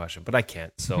that asked the question, but I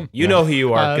can't. So you know who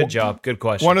you are. Good job. Good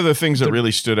question. One of the things that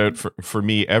really stood out for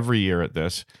me every year at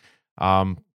this,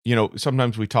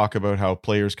 sometimes we talk about how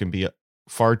players can be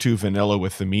far too vanilla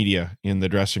with the media in the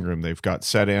dressing room. They've got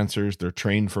set answers. They're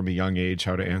trained from a young age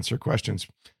how to answer questions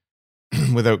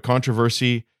without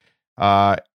controversy.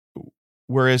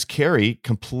 Whereas Carey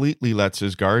completely lets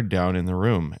his guard down in the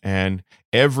room. And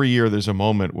every year there's a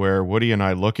moment where Woody and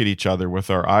I look at each other with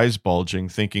our eyes bulging,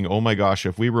 thinking, oh my gosh,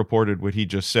 if we reported what he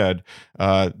just said,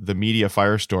 the media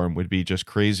firestorm would be just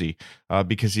crazy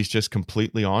because he's just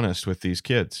completely honest with these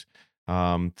kids.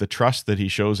 The trust that he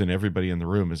shows in everybody in the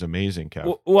room is amazing,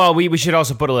 Kev. Well, we should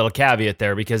also put a little caveat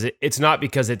there because it's not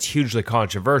because it's hugely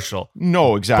controversial.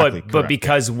 No, exactly. But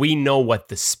because we know what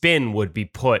the spin would be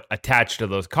put attached to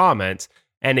those comments.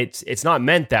 And it's not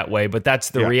meant that way, but that's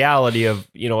the reality of,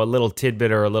 a little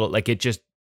tidbit or a little, like, it just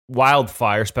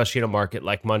wildfire, especially in a market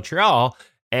like Montreal.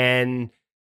 And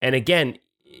again,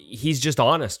 he's just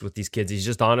honest with these kids. He's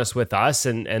just honest with us.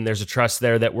 And there's a trust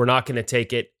there that we're not going to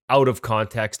take it out of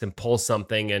context and pull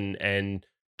something and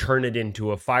turn it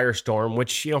into a firestorm,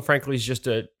 which, frankly, is just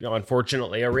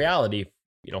unfortunately a reality,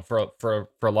 for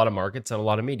a lot of markets and a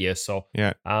lot of media. So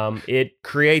it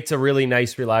creates a really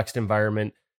nice, relaxed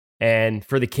environment. And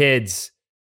for the kids,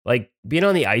 like being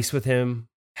on the ice with him,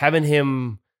 having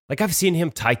him, like I've seen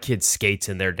him tie kids' skates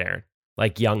in there, Darren,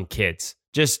 like young kids.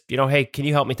 Just, hey, can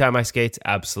you help me tie my skates?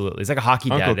 Absolutely. It's like a hockey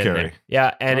dad Uncle in Carey. there.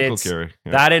 Yeah, and Uncle it's Carey.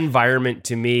 Yeah. that environment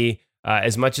to me,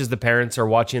 as much as the parents are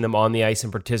watching them on the ice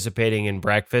and participating in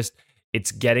breakfast,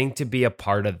 it's getting to be a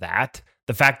part of that.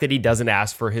 The fact that he doesn't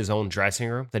ask for his own dressing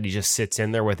room, that he just sits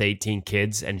in there with 18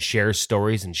 kids and shares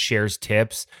stories and shares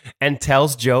tips and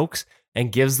tells jokes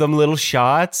and gives them little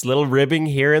shots, little ribbing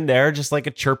here and there, just like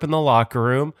a chirp in the locker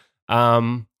room.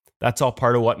 That's all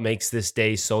part of what makes this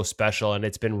day so special. And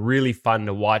it's been really fun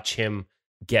to watch him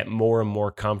get more and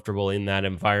more comfortable in that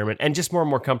environment and just more and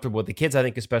more comfortable with the kids, I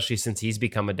think, especially since he's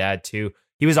become a dad too.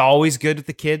 He was always good with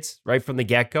the kids right from the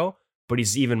get-go, but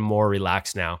he's even more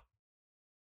relaxed now.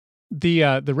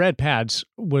 The red pads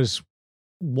was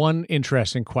one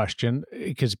interesting question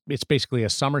because it's basically a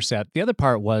Somerset. The other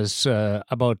part was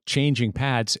about changing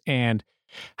pads and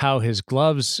how his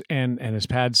gloves and his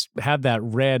pads have that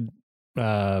red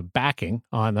backing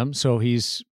on them. So he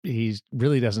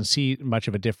really doesn't see much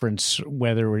of a difference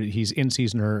whether he's in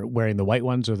season or wearing the white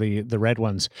ones or the red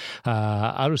ones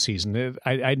out of season.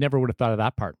 I never would have thought of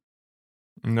that part.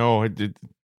 No,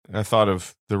 I thought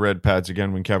of the red pads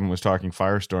again when Kevin was talking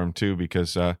Firestorm too,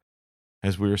 because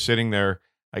as we were sitting there,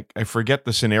 I forget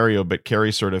the scenario, but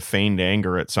Kerry sort of feigned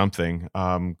anger at something,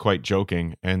 quite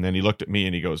joking. And then he looked at me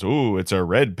and he goes, "Ooh, it's a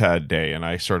red pad day." And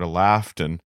I sort of laughed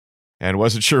and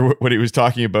wasn't sure what he was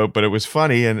talking about, but it was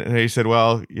funny. And he said,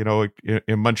 "Well,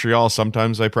 in Montreal,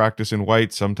 sometimes I practice in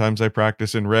white, sometimes I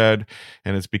practice in red.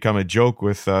 And it's become a joke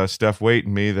with Steph Waite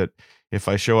and me that if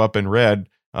I show up in red,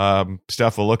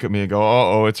 Steph will look at me and go,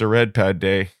 oh, it's a red pad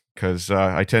day," because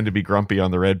I tend to be grumpy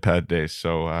on the red pad days.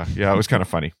 So, yeah, it was kind of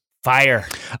funny. Fire.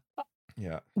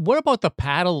 Yeah. What about the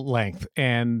paddle length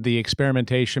and the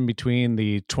experimentation between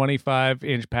the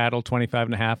 25-inch paddle, 25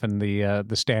 and a half, and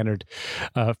the standard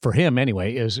for him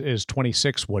anyway is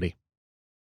 26, Woody?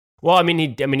 Well, I mean,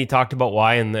 he talked about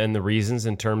why and the reasons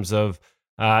in terms of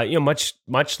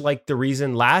much like the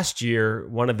reason last year,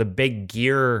 one of the big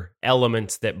gear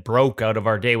elements that broke out of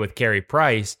our day with Carey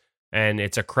Price, and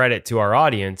it's a credit to our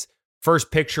audience. First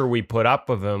picture we put up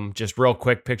of him, just real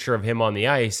quick picture of him on the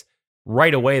ice.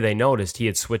 Right away, they noticed he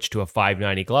had switched to a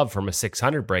 590 glove from a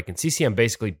 600 break. And CCM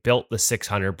basically built the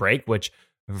 600 break, which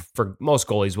for most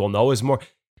goalies will know is more.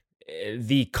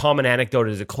 The common anecdote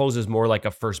is it closes more like a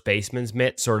first baseman's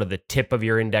mitt, sort of the tip of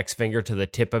your index finger to the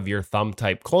tip of your thumb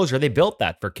type closure. They built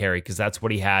that for Kerry because that's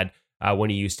what he had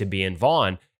when he used to be in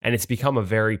Vaughan. And it's become a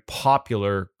very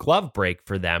popular glove break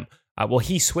for them. Well,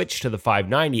 he switched to the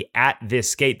 590 at this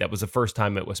skate. That was the first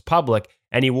time it was public,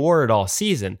 and he wore it all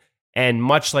season. And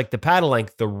much like the paddle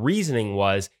length, the reasoning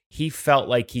was he felt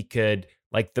like he could,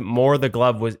 like the more the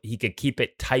glove was, he could keep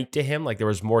it tight to him. Like there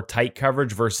was more tight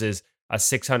coverage versus a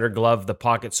 600 glove, the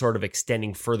pocket sort of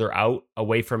extending further out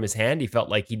away from his hand. He felt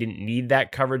like he didn't need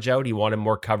that coverage out. He wanted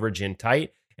more coverage in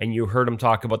tight. And you heard him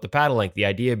talk about the paddle length. The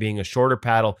idea being a shorter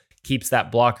paddle keeps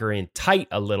that blocker in tight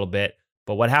a little bit.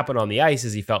 But what happened on the ice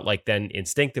is he felt like then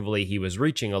instinctively he was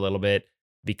reaching a little bit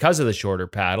because of the shorter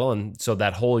paddle. And so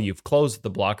that hole you've closed the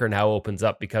blocker now opens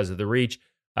up because of the reach.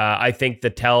 I think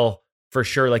the tell for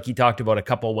sure, like he talked about, a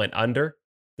couple went under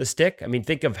the stick. I mean,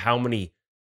 think of how many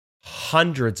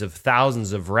hundreds of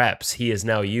thousands of reps he has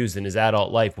now used in his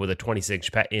adult life with a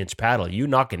 26-inch paddle. You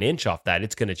knock an inch off that,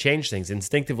 it's going to change things.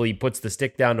 Instinctively, he puts the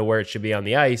stick down to where it should be on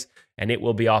the ice, and it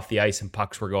will be off the ice and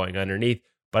pucks were going underneath.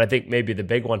 But I think maybe the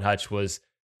big one, Hutch, was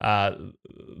the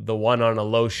one on a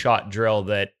low shot drill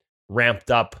that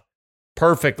ramped up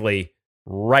perfectly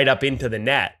right up into the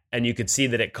net. And you could see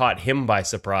that it caught him by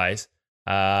surprise.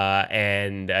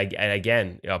 And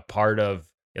again, part of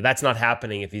that's not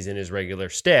happening if he's in his regular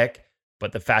stick.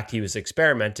 But the fact he was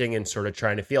experimenting and sort of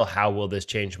trying to feel how will this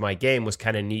change my game was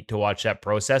kind of neat to watch that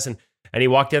process. And he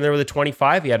walked in there with a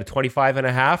 25. He had a 25 and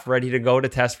a half ready to go to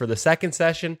test for the second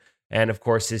session. And of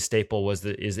course, his staple was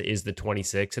the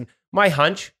 26. And my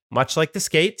hunch, much like the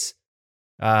skates,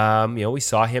 we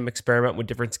saw him experiment with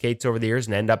different skates over the years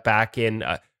and end up back in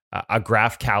a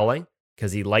Graf cowling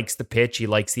because he likes the pitch, he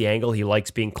likes the angle, he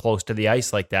likes being close to the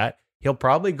ice like that. He'll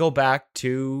probably go back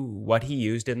to what he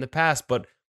used in the past. But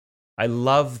I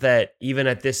love that even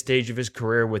at this stage of his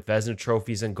career with Vezina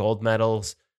trophies and gold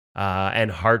medals and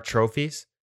Hart trophies,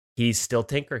 he's still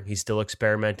tinkering. He's still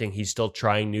experimenting. He's still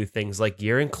trying new things like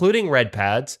gear, including red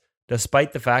pads,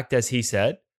 despite the fact, as he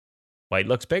said, white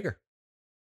looks bigger.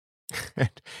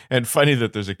 And funny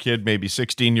that there's a kid maybe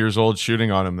 16 years old shooting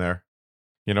on him there.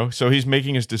 So he's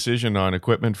making his decision on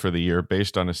equipment for the year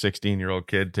based on a 16-year-old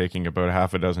kid taking about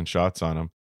half a dozen shots on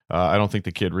him. I don't think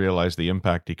the kid realized the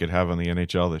impact he could have on the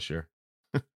NHL this year.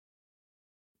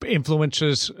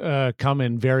 Influences come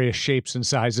in various shapes and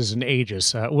sizes and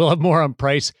ages. We'll have more on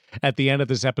Price at the end of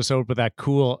this episode with that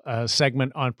cool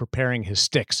segment on preparing his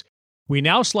sticks. We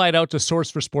now slide out to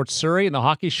Source for Sports Surrey in the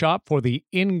hockey shop for the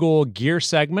in-goal gear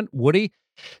segment. Woody,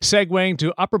 segueing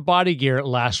to upper body gear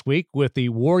last week with the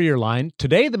Warrior line.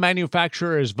 Today, the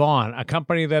manufacturer is Vaughan, a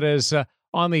company that is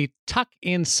on the tuck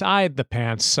inside the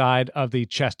pants side of the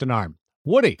chest and arm.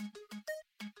 Woody.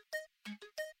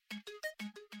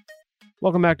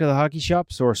 Welcome back to the Hockey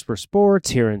Shop, Source for Sports,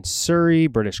 here in Surrey,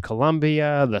 British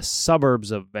Columbia, the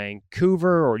suburbs of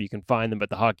Vancouver, or you can find them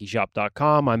at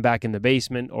thehockeyshop.com. I'm back in the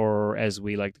basement, or as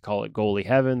we like to call it, goalie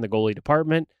heaven, the goalie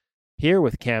department, here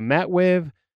with Cam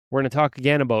Matwiv, We're going to talk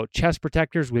again about chest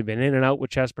protectors. We've been in and out with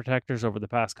chest protectors over the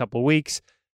past couple of weeks.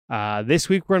 This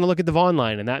week, we're going to look at the Vaughn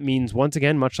line, and that means, once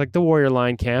again, much like the Warrior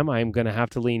line, Cam, I'm going to have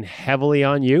to lean heavily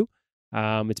on you.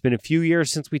 It's been a few years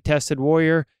since we tested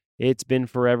Warrior. It's been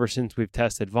forever since we've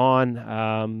tested Vaughn.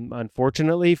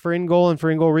 Unfortunately for InGoal and for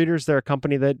InGoal readers, they're a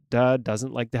company that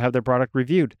doesn't like to have their product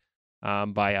reviewed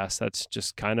by us. That's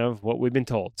just kind of what we've been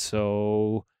told.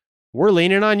 So we're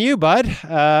leaning on you, bud.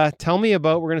 Tell me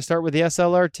about, we're going to start with the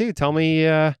SLR2. Tell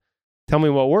me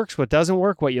what works, what doesn't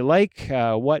work, what you like,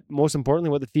 what, most importantly,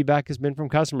 what the feedback has been from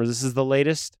customers. This is the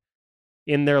latest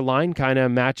in their line, kind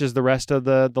of matches the rest of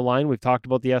the line. We've talked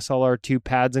about the SLR2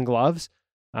 pads and gloves.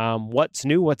 What's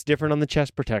new? What's different on the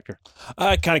chest protector?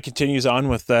 It kind of continues on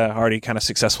with the already kind of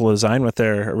successful design with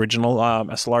their original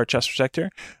SLR chest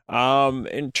protector.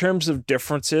 In terms of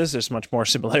differences, there's much more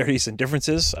similarities than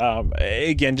differences.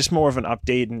 Again, just more of an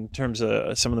update in terms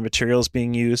of some of the materials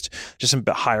being used, just some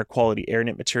higher quality air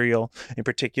knit material in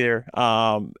particular.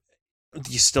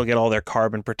 You still get all their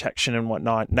carbon protection and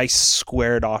whatnot. Nice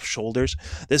squared off shoulders.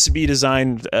 This would be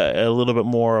designed a little bit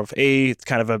more of it's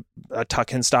kind of a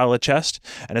tuck-in style of chest,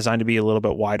 and designed to be a little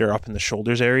bit wider up in the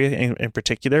shoulders area in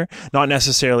particular. Not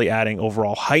necessarily adding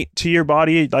overall height to your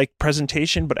body like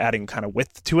presentation, but adding kind of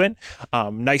width to it.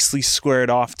 Nicely squared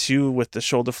off too with the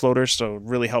shoulder floaters, so it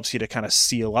really helps you to kind of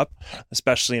seal up,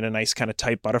 especially in a nice kind of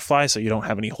tight butterfly, so you don't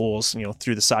have any holes,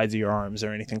 through the sides of your arms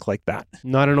or anything like that.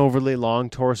 Not an overly long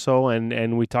torso,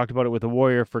 and we talked about it with the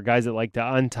Warrior. For guys that like to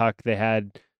untuck, they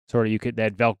had they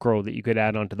had Velcro that you could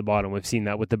add onto the bottom. We've seen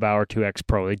that with the Bauer 2X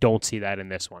Pro. They don't see that in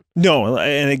this one. No,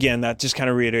 and again, that just kind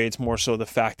of reiterates more so the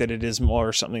fact that it is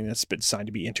more something that's been designed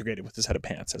to be integrated with the set of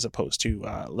pants as opposed to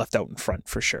left out in front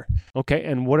for sure. Okay,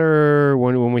 and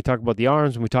when we talk about the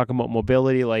arms, when we talk about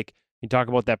mobility, like you talk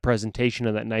about that presentation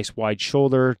of that nice wide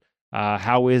shoulder,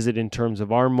 how is it in terms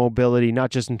of arm mobility,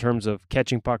 not just in terms of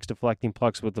catching pucks, deflecting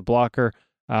pucks with the blocker,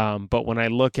 but when I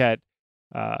look at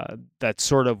that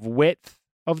sort of width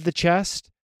of the chest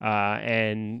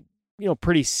and,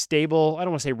 pretty stable. I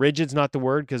don't want to say rigid's not the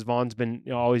word because Vaughn's been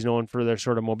always known for their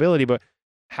sort of mobility, but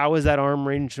how is that arm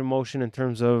range of motion in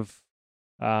terms of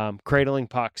cradling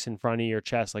pucks in front of your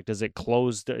chest? Like, does it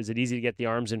close? Is it easy to get the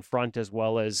arms in front as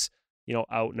well as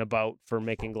out and about for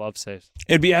making glove saves?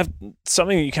 It'd be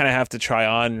something you kind of have to try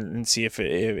on and see if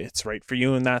it's right for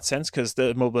you in that sense, because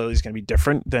the mobility is going to be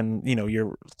different than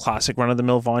your classic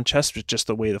run-of-the-mill Vaughn chest, with just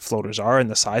the way the floaters are and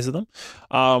the size of them.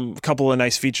 A couple of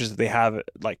nice features that they have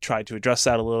tried to address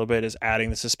that a little bit is adding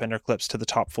the suspender clips to the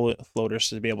top floaters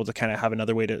to be able to kind of have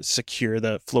another way to secure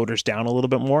the floaters down a little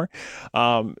bit more.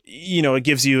 It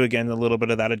gives you again a little bit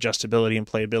of that adjustability and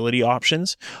playability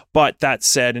options. But that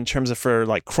said, in terms of for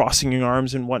crossing your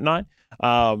arms and whatnot,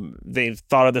 they've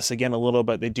thought of this again a little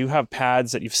bit. They do have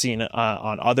pads that you've seen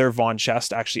on other Vaughn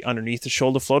chests actually underneath the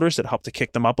shoulder floaters that help to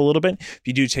kick them up a little bit. If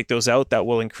you do take those out, that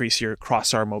will increase your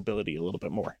cross arm mobility a little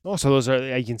bit more. Oh, so those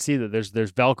are, you can see that there's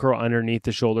Velcro underneath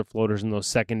the shoulder floaters, and those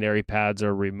secondary pads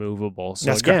are removable. So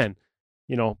that's again,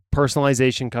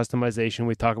 personalization, customization.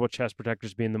 We talk about chest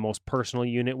protectors being the most personal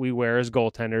unit we wear as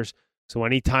goaltenders. So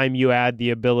anytime you add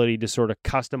the ability to sort of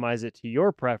customize it to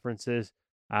your preferences,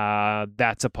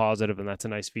 that's a positive, and that's a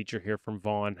nice feature here from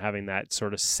Vaughn, having that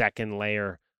sort of second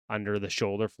layer under the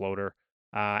shoulder floater.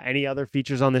 Any other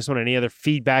features on this one? Any other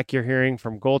feedback you're hearing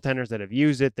from goaltenders that have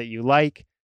used it that you like?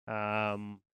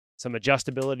 Some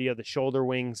adjustability of the shoulder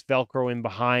wings, Velcro in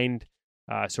behind,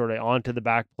 sort of onto the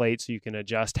back plate, so you can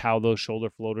adjust how those shoulder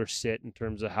floaters sit in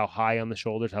terms of how high on the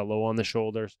shoulders, how low on the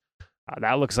shoulders.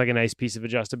 That looks like a nice piece of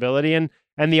adjustability,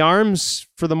 and the arms,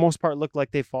 for the most part, look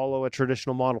like they follow a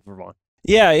traditional model for Vaughn.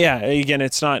 Yeah. Again,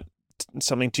 it's not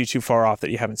something too far off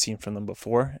that you haven't seen from them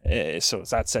before. So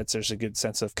that says there's a good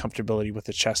sense of comfortability with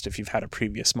the chest. If you've had a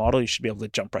previous model, you should be able to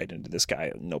jump right into this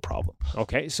guy, no problem.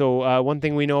 Okay, so one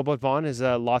thing we know about Vaughn is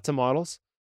lots of models.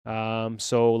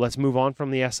 So let's move on from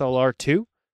the SLR2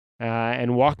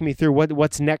 and walk me through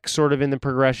what's next sort of in the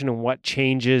progression, and what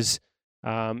changes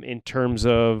in terms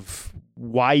of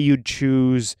why you'd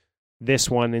choose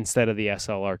this one instead of the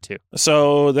SLR2.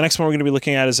 So the next one we're going to be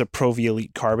looking at is a Pro V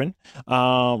Elite Carbon.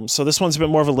 So this one's a bit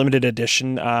more of a limited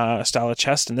edition style of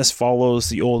chest, and this follows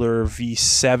the older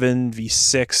V7,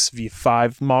 V6,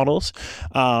 V5 models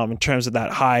in terms of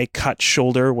that high cut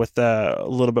shoulder with a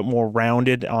little bit more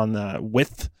rounded on the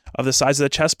width of the size of the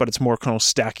chest, but it's more kind of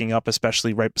stacking up,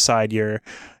 especially right beside your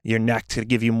neck, to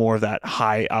give you more of that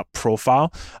high up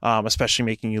profile, especially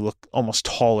making you look almost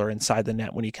taller inside the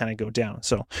net when you kind of go down.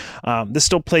 So this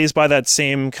still plays by that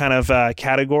same kind of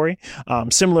category.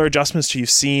 Similar adjustments to you've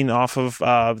seen off of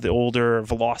the older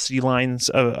Velocity lines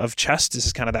of chest. This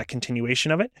is kind of that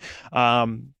continuation of it.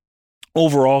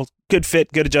 overall, good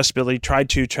fit, good adjustability, tried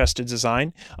to trusted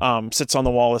design. Sits on the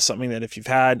wall is something that if you've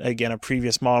had, again, a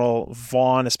previous model,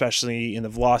 Vaughn, especially in the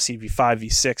Velocity V5,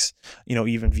 V6,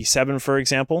 even V7, for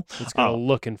example. It's going to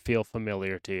look and feel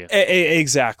familiar to you.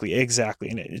 Exactly.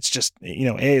 And it's just,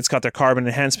 it's got their carbon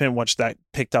enhancement, which that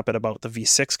picked up at about the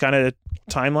V6 kind of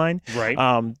timeline.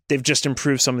 Right. They've just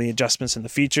improved some of the adjustments in the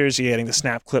features. You're getting the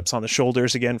snap clips on the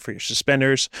shoulders again for your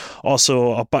suspenders.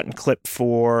 Also a button clip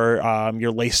for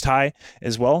your lace tie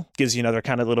as well. Gives you another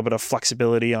kind of little bit of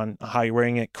flexibility on how you're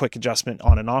wearing it, quick adjustment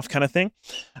on and off kind of thing.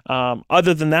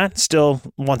 Other than that, still,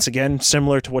 once again,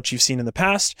 similar to what you've seen in the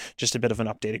past, just a bit of an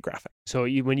updated graphic. So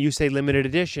when you say limited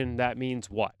edition, that means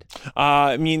what?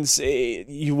 It means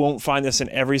you won't find this in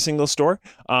every single store.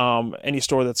 Any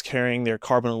store that's carrying their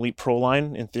Carbon Elite Pro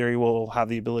line, in theory, will have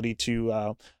the ability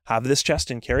to have this chest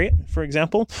and carry it, for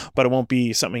example, but it won't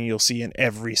be something you'll see in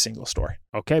every single store.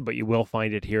 Okay, but you will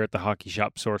find it here at the Hockey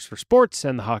Shop Source for Sports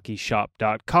and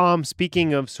thehockeyshop.com.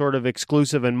 Speaking of sort of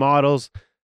exclusive and models,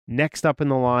 next up in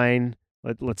the line,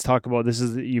 let's talk about this.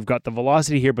 You've got the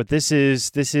Velocity here, but this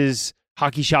is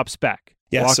Hockey Shop spec.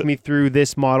 Yeah, Walk me through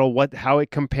this model, how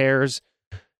it compares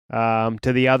to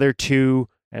the other two,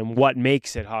 and what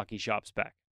makes it Hockey Shop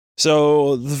spec.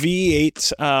 So the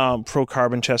V8 Pro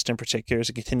Carbon chest in particular is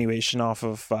a continuation off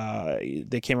of,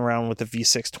 they came around with the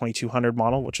V6 2200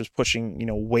 model, which was pushing,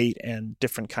 weight and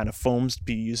different kind of foams to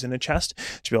be used in a chest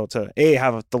to be able to,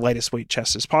 have the lightest weight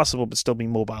chest as possible, but still be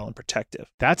mobile and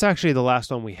protective. That's actually the last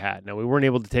one we had. Now, we weren't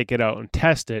able to take it out and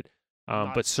test it,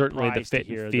 but certainly the fit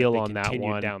and feel on that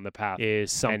one down the path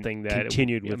is something that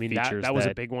continued with features. That was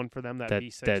a big one for them. That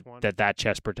V6 one that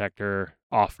chest protector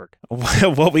offered.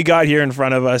 What we got here in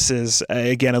front of us is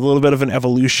again a little bit of an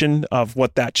evolution of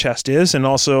what that chest is, and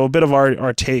also a bit of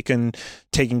our take and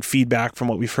taking feedback from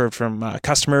what we've heard from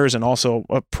customers and also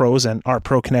pros and our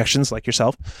pro connections like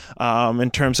yourself in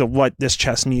terms of what this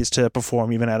chest needs to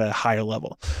perform even at a higher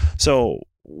level. So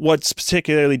what's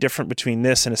particularly different between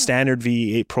this and a standard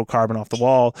V8 Pro Carbon off the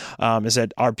wall is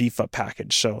that our beef up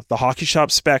package. So the Hockey Shop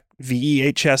spec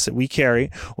VE8 chest that we carry,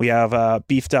 we have a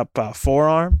beefed up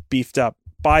forearm, beefed up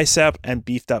bicep, and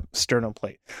beefed up sternum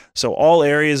plate. So all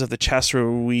areas of the chest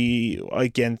where we,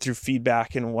 again, through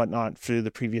feedback and whatnot through the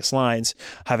previous lines,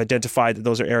 have identified that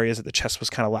those are areas that the chest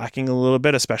was kind of lacking a little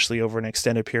bit, especially over an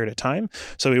extended period of time.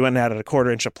 So we went and added a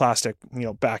 1/4 inch of plastic,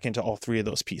 back into all three of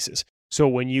those pieces. So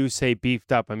when you say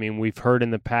beefed up, I mean, we've heard in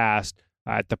the past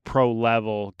at the pro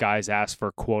level, guys ask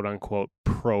for quote unquote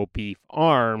pro beef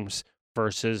arms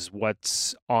versus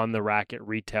what's on the rack at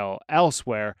retail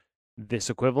elsewhere. This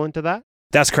equivalent to that?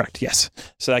 That's correct. Yes.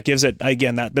 So that gives it,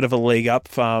 again, that bit of a leg up,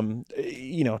 to give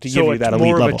you that elite level. So it's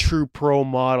more of a true pro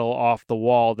model off the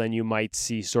wall than you might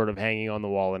see sort of hanging on the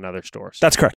wall in other stores.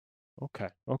 That's correct. Okay.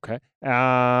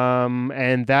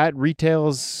 And that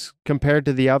retails compared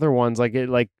to the other ones, like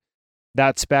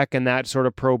that spec and that sort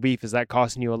of pro beef, is that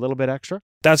costing you a little bit extra?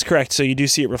 That's correct. So you do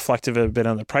see it reflective a bit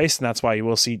on the price, and that's why you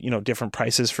will see, different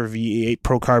prices for V8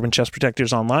 Pro Carbon chest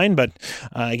protectors online. But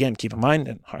again, keep in mind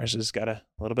that ours has got a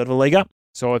little bit of a leg up.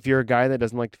 So if you're a guy that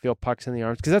doesn't like to feel pucks in the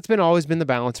arms, because that's always been the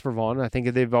balance for Vaughn. I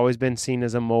think they've always been seen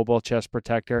as a mobile chest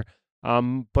protector.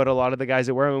 But a lot of the guys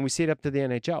that wear them, and we see it up to the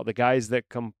NHL, the guys that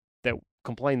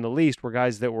complain the least were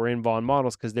guys that were in Vaughn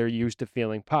models because they're used to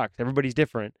feeling pucks. Everybody's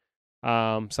different.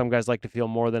 Some guys like to feel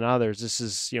more than others. This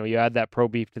is, you add that pro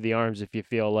beef to the arms if you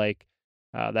feel like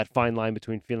that fine line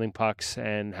between feeling pucks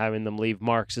and having them leave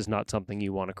marks is not something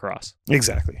you want to cross.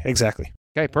 Exactly.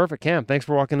 Okay, perfect. Cam, thanks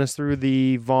for walking us through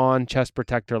the Vaughn chest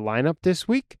protector lineup this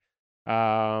week.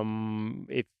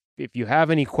 If you have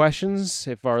any questions,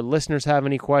 if our listeners have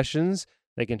any questions,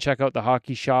 they can check out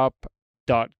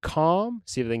thehockeyshop.com,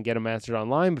 see if they can get them answered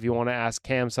online. But if you want to ask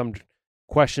Cam some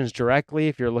questions directly,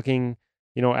 if you're looking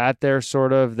at their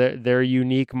sort of their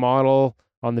unique model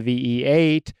on the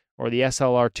VE8 or the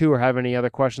SLR2, or have any other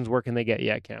questions, where can they get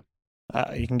you at, Cam?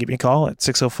 You can give me a call at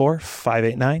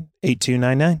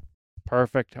 604-589-8299.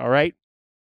 Perfect. All right.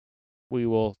 We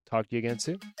will talk to you again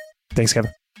soon. Thanks,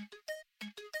 Kevin.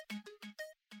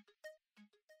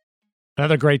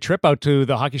 Another great trip out to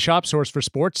the Hockey Shop, source for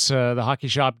sports,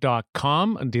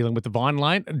 thehockeyshop.com, dealing with the Vaughn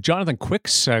line. Jonathan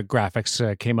Quick's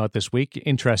graphics came out this week.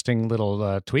 Interesting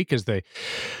little tweak as the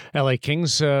LA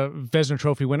Kings Vezina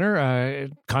Trophy winner,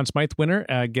 Conn Smythe winner,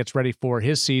 gets ready for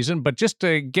his season. But just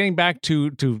getting back to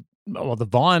the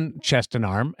Vaughn chest and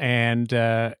arm and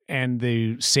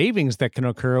the savings that can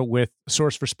occur with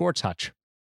Source for Sports, Hutch.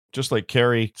 Just like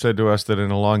Kerry said to us that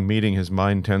in a long meeting, his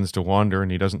mind tends to wander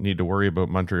and he doesn't need to worry about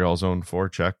Montreal's own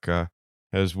forecheck.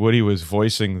 As Woody was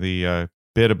voicing the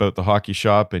bit about the Hockey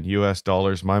Shop and US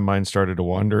dollars, my mind started to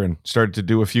wander and started to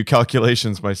do a few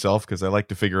calculations myself because I like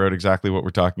to figure out exactly what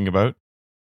we're talking about.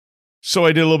 So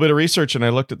I did a little bit of research and I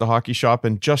looked at the Hockey Shop,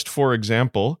 and just for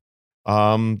example,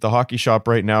 the Hockey Shop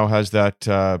right now has that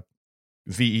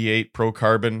VE8 Pro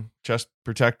Carbon chest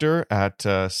protector at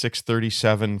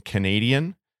 $637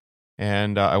 Canadian.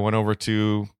 And I went over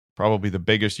to probably the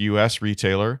biggest US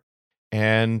retailer,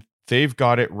 and they've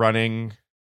got it running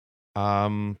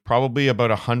probably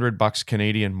about $100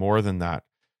 Canadian more than that.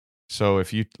 So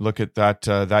if you look at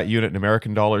that unit in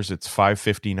American dollars, it's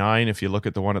 $559. If you look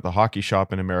at the one at the Hockey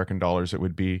Shop in American dollars, it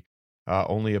would be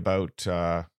only about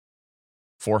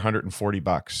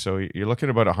 $440. So you're looking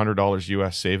at about $100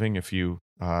 US saving if you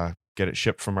get it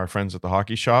shipped from our friends at the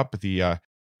Hockey Shop. The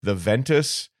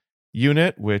Ventus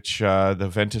unit, which the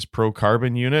Ventus Pro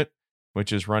Carbon unit,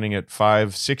 which is running at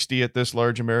 $560 at this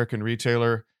large American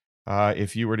retailer.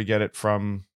 If you were to get it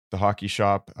from the Hockey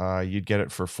Shop, you'd get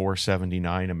it for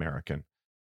 $479 American.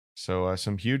 So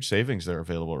some huge savings there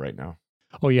available right now.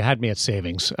 Oh, you had me at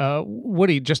savings.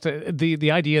 Woody, just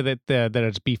the idea that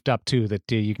it's beefed up too,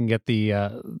 that you can get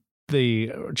the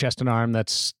chest and arm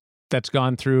that's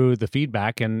gone through the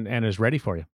feedback and is ready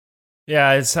for you.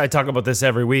 Yeah, I talk about this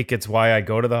every week. It's why I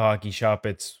go to the Hockey Shop.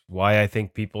 It's why I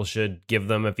think people should give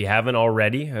them, if you haven't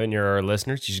already, and you're our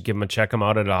listeners, you should give them check them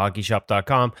out at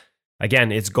hockeyshop.com.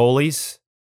 Again, it's goalies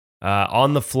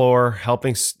on the floor,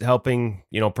 helping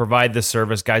provide the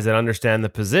service, guys that understand the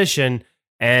position,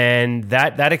 and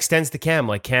that extends to Cam.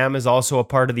 Like, Cam is also a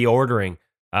part of the ordering,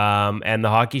 and the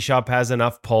Hockey Shop has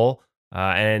enough pull,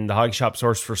 and the Hockey Shop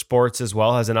Source for Sports as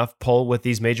well has enough pull with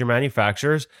these major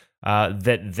manufacturers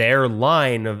that their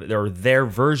line or their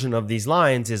version of these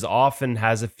lines is often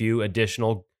has a few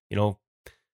additional,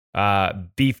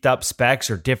 beefed up specs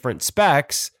or different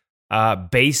specs.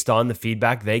 Based on the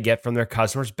feedback they get from their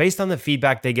customers, based on the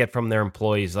feedback they get from their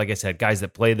employees. Like I said, guys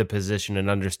that play the position and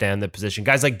understand the position.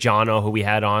 Guys like Jono, who we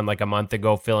had on like a month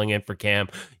ago, filling in for Cam,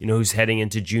 who's heading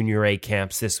into Junior A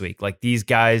camps this week. Like, these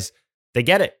guys, they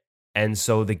get it. And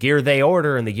so the gear they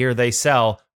order and the gear they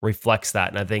sell reflects that.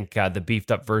 And I think the beefed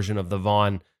up version of the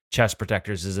Vaughn chest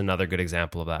protectors is another good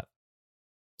example of that.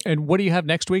 And what do you have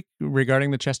next week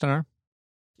regarding the chest and arm?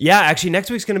 Yeah, actually,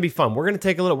 next week's going to be fun. We're going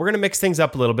to mix things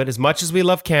up a little bit. As much as we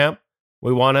love camp,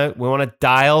 we want to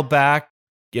dial back.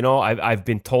 I've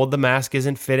been told the mask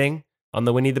isn't fitting on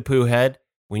the Winnie the Pooh head.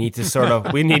 We need to sort of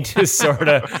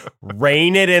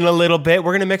rein it in a little bit.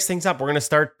 We're going to mix things up. We're going to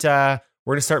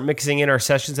start mixing in our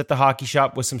sessions at the Hockey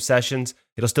Shop with some sessions.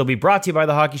 It'll still be brought to you by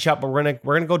the Hockey Shop, but we're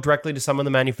going to go directly to some of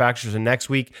the manufacturers. And next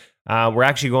week, we're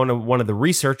actually going to one of the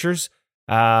researchers,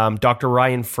 Dr.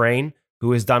 Ryan Frayne,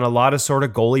 who has done a lot of sort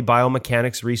of goalie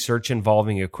biomechanics research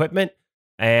involving equipment.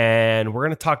 And we're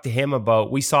going to talk to him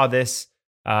about, we saw this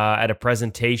at a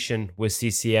presentation with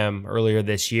CCM earlier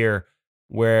this year,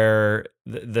 where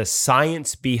the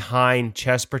science behind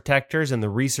chest protectors and the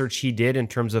research he did in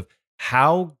terms of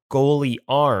how goalie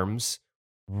arms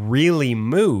really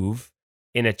move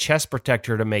in a chest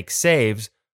protector to make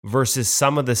saves versus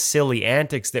some of the silly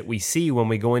antics that we see when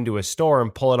we go into a store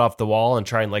and pull it off the wall and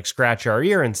try and like scratch our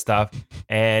ear and stuff.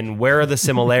 And where are the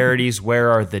similarities?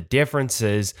 Where are the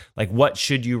differences? Like, what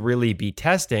should you really be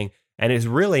testing? And it's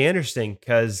really interesting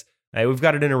because we've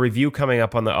got it in a review coming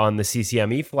up on the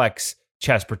CCM eFlex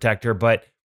chest protector, but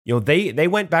they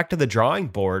went back to the drawing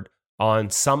board on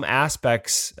some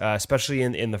aspects, especially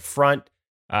in the front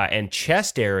and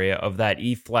chest area of that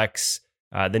eFlex,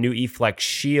 the new eFlex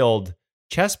Shield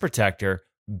chest protector,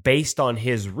 based on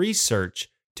his research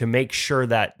to make sure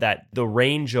that the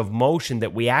range of motion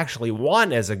that we actually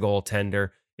want as a goaltender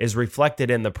is reflected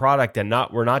in the product, and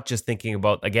we're not just thinking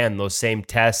about, again, those same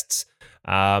tests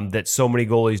that so many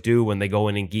goalies do when they go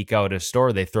in and geek out at a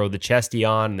store. They throw the chesty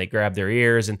on and they grab their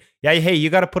ears, and hey, you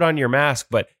got to put on your mask,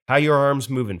 but how your arms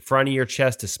move in front of your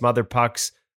chest to smother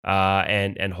pucks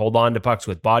and hold on to pucks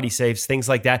with body saves, things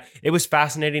like that. It was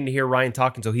fascinating to hear Ryan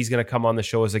talking, so he's going to come on the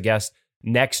show as a guest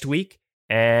next week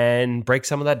and break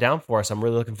some of that down for us. I'm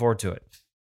really looking forward to it.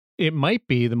 It might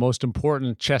be the most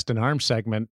important chest and arm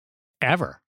segment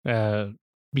ever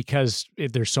because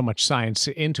there's so much science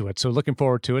into it. So looking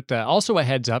forward to it. Also, a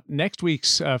heads up, next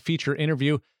week's feature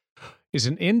interview is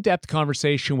an in-depth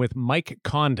conversation with Mike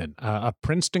Condon, a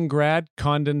Princeton grad.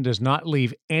 Condon does not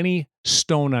leave any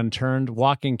stone unturned,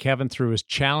 walking Kevin through his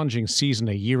challenging season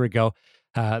a year ago,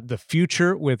 the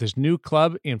future with his new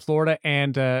club in Florida,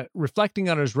 and reflecting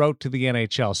on his road to the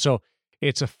NHL. So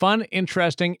it's a fun,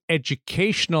 interesting,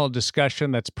 educational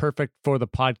discussion that's perfect for the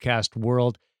podcast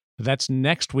world. That's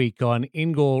next week on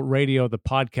In Goal Radio, the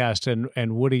podcast.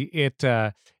 And Woody,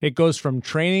 it goes from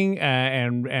training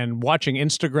and watching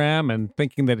Instagram and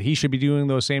thinking that he should be doing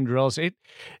those same drills.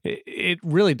 It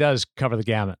really does cover the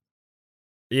gamut.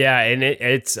 Yeah, and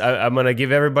it's I'm going to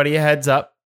give everybody a heads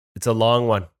up. It's a long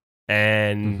one.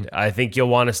 And I think you'll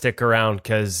want to stick around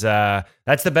because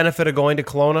that's the benefit of going to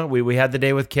Kelowna. We had the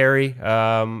day with Carey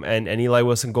and Eli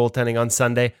Wilson goaltending on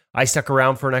Sunday. I stuck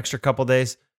around for an extra couple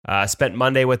days. Spent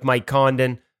Monday with Mike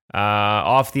Condon,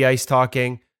 off the ice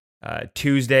talking.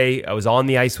 Tuesday, I was on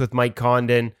the ice with Mike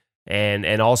Condon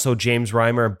and also James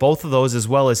Reimer. Both of those, as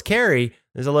well as Carey.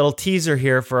 There's a little teaser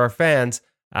here for our fans.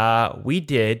 We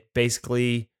did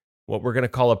basically what we're going to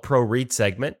call a pro read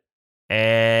segment.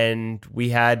 And we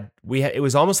had it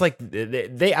was almost like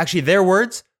they actually, their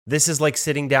words, this is like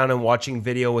sitting down and watching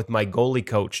video with my goalie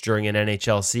coach during an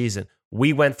NHL season.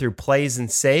 We went through plays and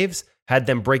saves, had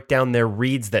them break down their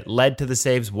reads that led to the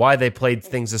saves, why they played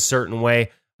things a certain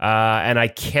way. And I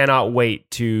cannot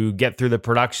wait to get through the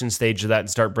production stage of that and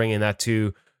start bringing that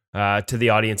to the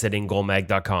audience at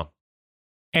ingoalmag.com.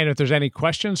 And if there's any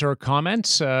questions or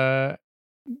comments,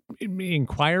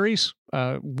 inquiries,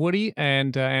 Woody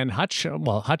and Hutch.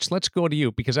 Well, Hutch, let's go to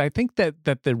you because I think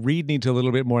that the read needs a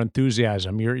little bit more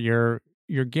enthusiasm. You're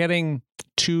getting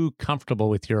too comfortable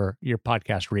with your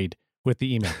podcast read with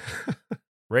the email.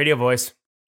 Radio voice.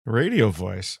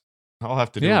 I'll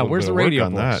have to do a little where's bit the of work radio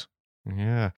on voice? that.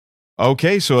 Yeah.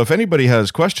 Okay, so if anybody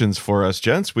has questions for us,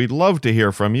 gents, we'd love to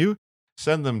hear from you.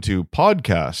 Send them to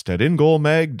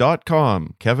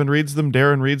podcast@ingoalmag.com. Kevin reads them,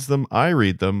 Darren reads them, I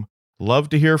read them. Love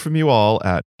to hear from you all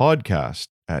at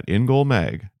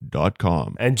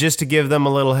podcast@ingoalmag.com. And just to give them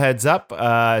a little heads up,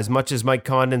 as much as Mike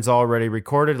Condon's already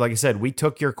recorded, like I said, we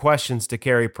took your questions to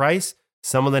Carey Price.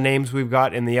 Some of the names we've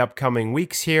got in the upcoming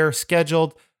weeks here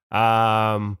scheduled.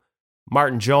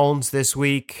 Martin Jones this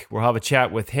week. We'll have a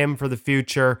chat with him for the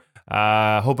future.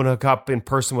 Hoping to hook up in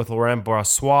person with Laurent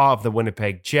Brossoit of the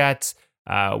Winnipeg Jets.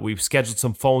 We've scheduled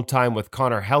some phone time with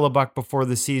Connor Hellebuck before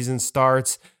the season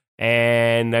starts.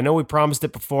 And I know we promised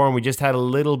it before and we just had a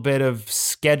little bit of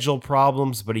schedule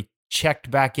problems, but he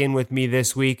checked back in with me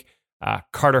this week.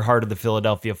 Carter Hart of the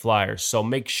Philadelphia Flyers. So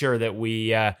make sure that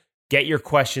we get your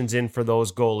questions in for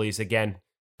those goalies. Again,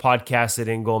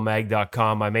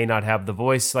 podcast@ingoalmag.com. I may not have the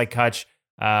voice like Hutch,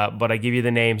 but I give you the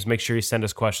names. Make sure you send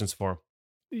us questions for them.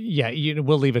 Yeah,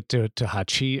 we'll leave it to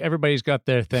Hutch. Everybody's got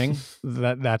their thing.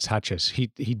 That's Hutch's.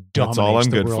 He That's all dominates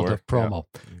I'm the good world for. of promo.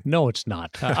 Yeah. No, it's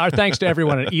not. Our thanks to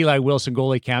everyone at Eli Wilson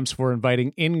Goalie Camps for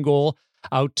inviting In Goal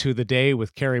out to the day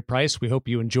with Carey Price. We hope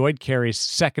you enjoyed Carey's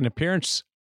second appearance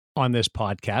on this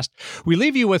podcast. We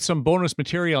leave you with some bonus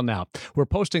material now. We're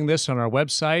posting this on our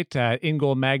website at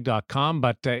ingoalmag.com,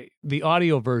 but the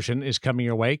audio version is coming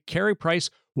your way. Carey Price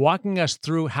walking us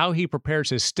through how he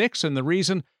prepares his sticks and the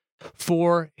reason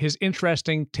for his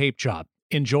interesting tape job.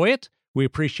 Enjoy it. We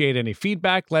appreciate any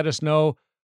feedback. Let us know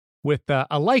with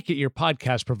a like at your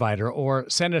podcast provider or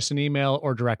send us an email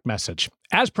or direct message.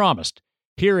 As promised,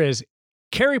 here is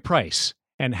Carey Price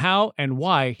and how and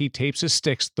why he tapes his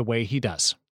sticks the way he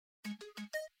does.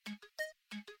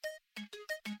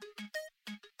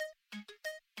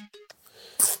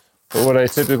 But what I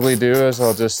typically do is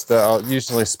I'll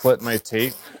usually split my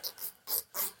tape.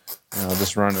 And I'll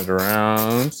just run it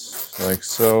around like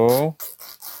so.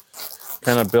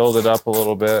 Kind of build it up a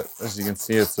little bit. As you can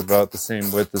see, it's about the same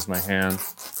width as my hand.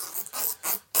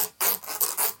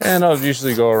 And I'll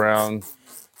usually go around,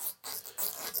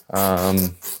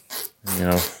 5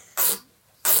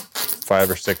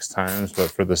 or 6 times,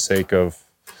 but for the sake of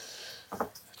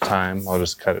time, I'll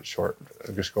just cut it short.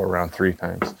 I'll just go around 3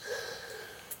 times.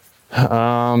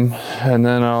 And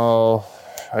then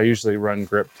I usually run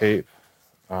grip tape.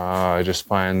 I just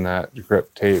find that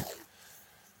grip tape,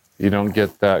 you don't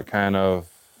get that kind of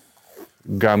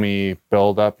gummy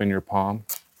buildup in your palm.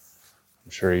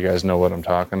 I'm sure you guys know what I'm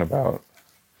talking about.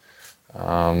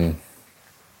 I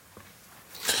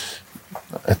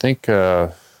think,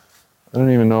 I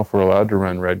don't even know if we're allowed to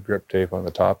run red grip tape on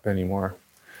the top anymore,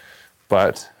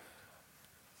 but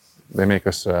they make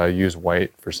us use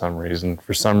white for some reason.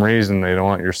 For some reason, they don't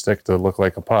want your stick to look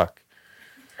like a puck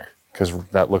because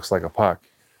that looks like a puck.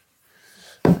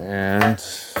 And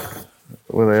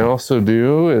what I also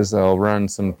do is I'll run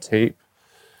some tape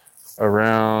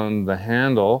around the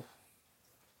handle.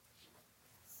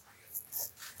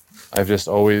 I've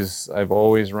always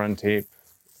run tape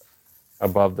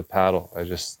above the paddle. I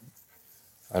just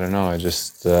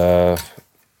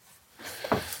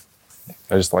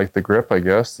like the grip, I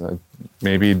guess.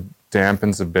 Maybe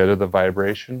dampens a bit of the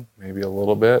vibration, maybe a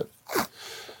little bit.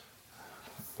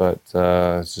 But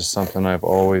it's just something I've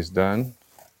always done.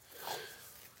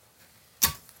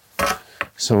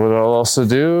 So what I'll also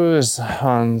do is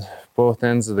on both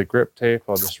ends of the grip tape,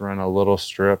 I'll just run a little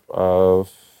strip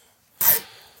of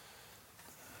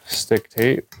stick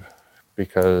tape,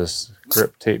 because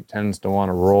grip tape tends to want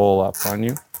to roll up on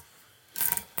you.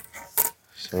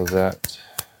 So that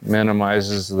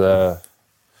minimizes the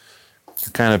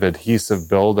kind of adhesive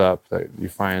buildup that you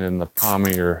find in the palm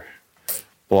of your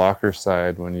blocker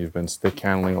side when you've been stick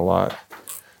handling a lot.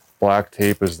 Black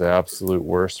tape is the absolute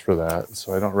worst for that,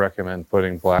 so I don't recommend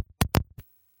putting black,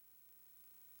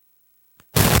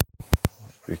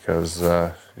 because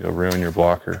you'll ruin your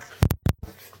blocker.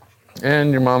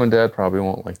 And your mom and dad probably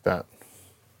won't like that.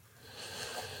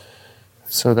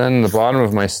 So then the bottom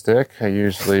of my stick, I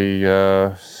usually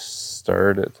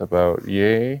start at about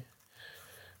yay.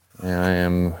 And I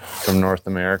am from North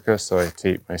America, so I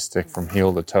tape my stick from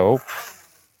heel to toe.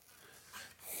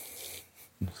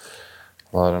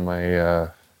 A lot of my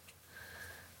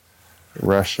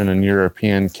Russian and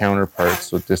European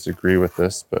counterparts would disagree with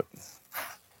this, but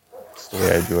that's the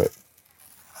way I do it.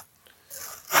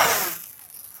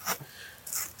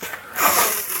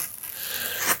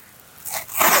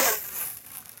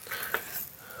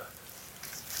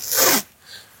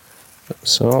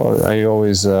 So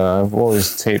I've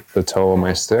always taped the toe of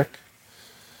my stick.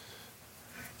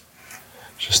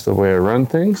 Just the way I run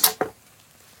things.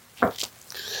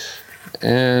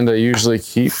 And I usually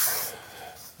keep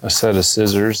a set of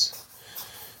scissors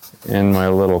in my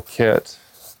little kit.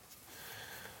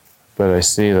 But I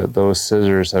see that those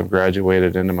scissors have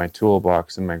graduated into my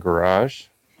toolbox in my garage.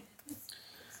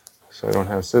 So I don't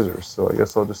have scissors. So I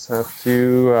guess I'll just have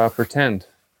to pretend.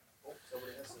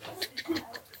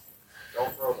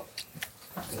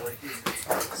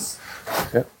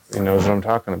 Yep, he knows what I'm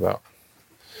talking about.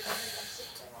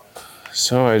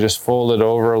 So I just fold it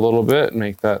over a little bit and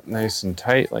make that nice and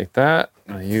tight like that.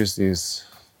 And I use these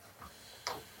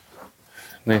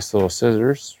nice little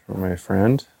scissors from my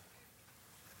friend.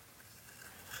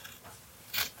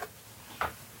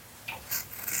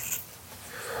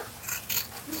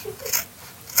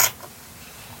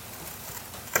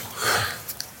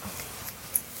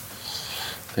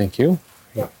 Thank you.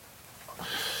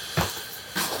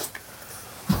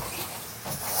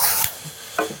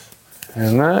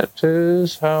 And that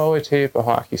is how I tape a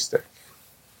hockey stick.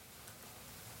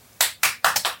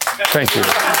 Thank you.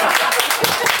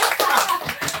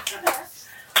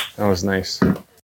 That was nice.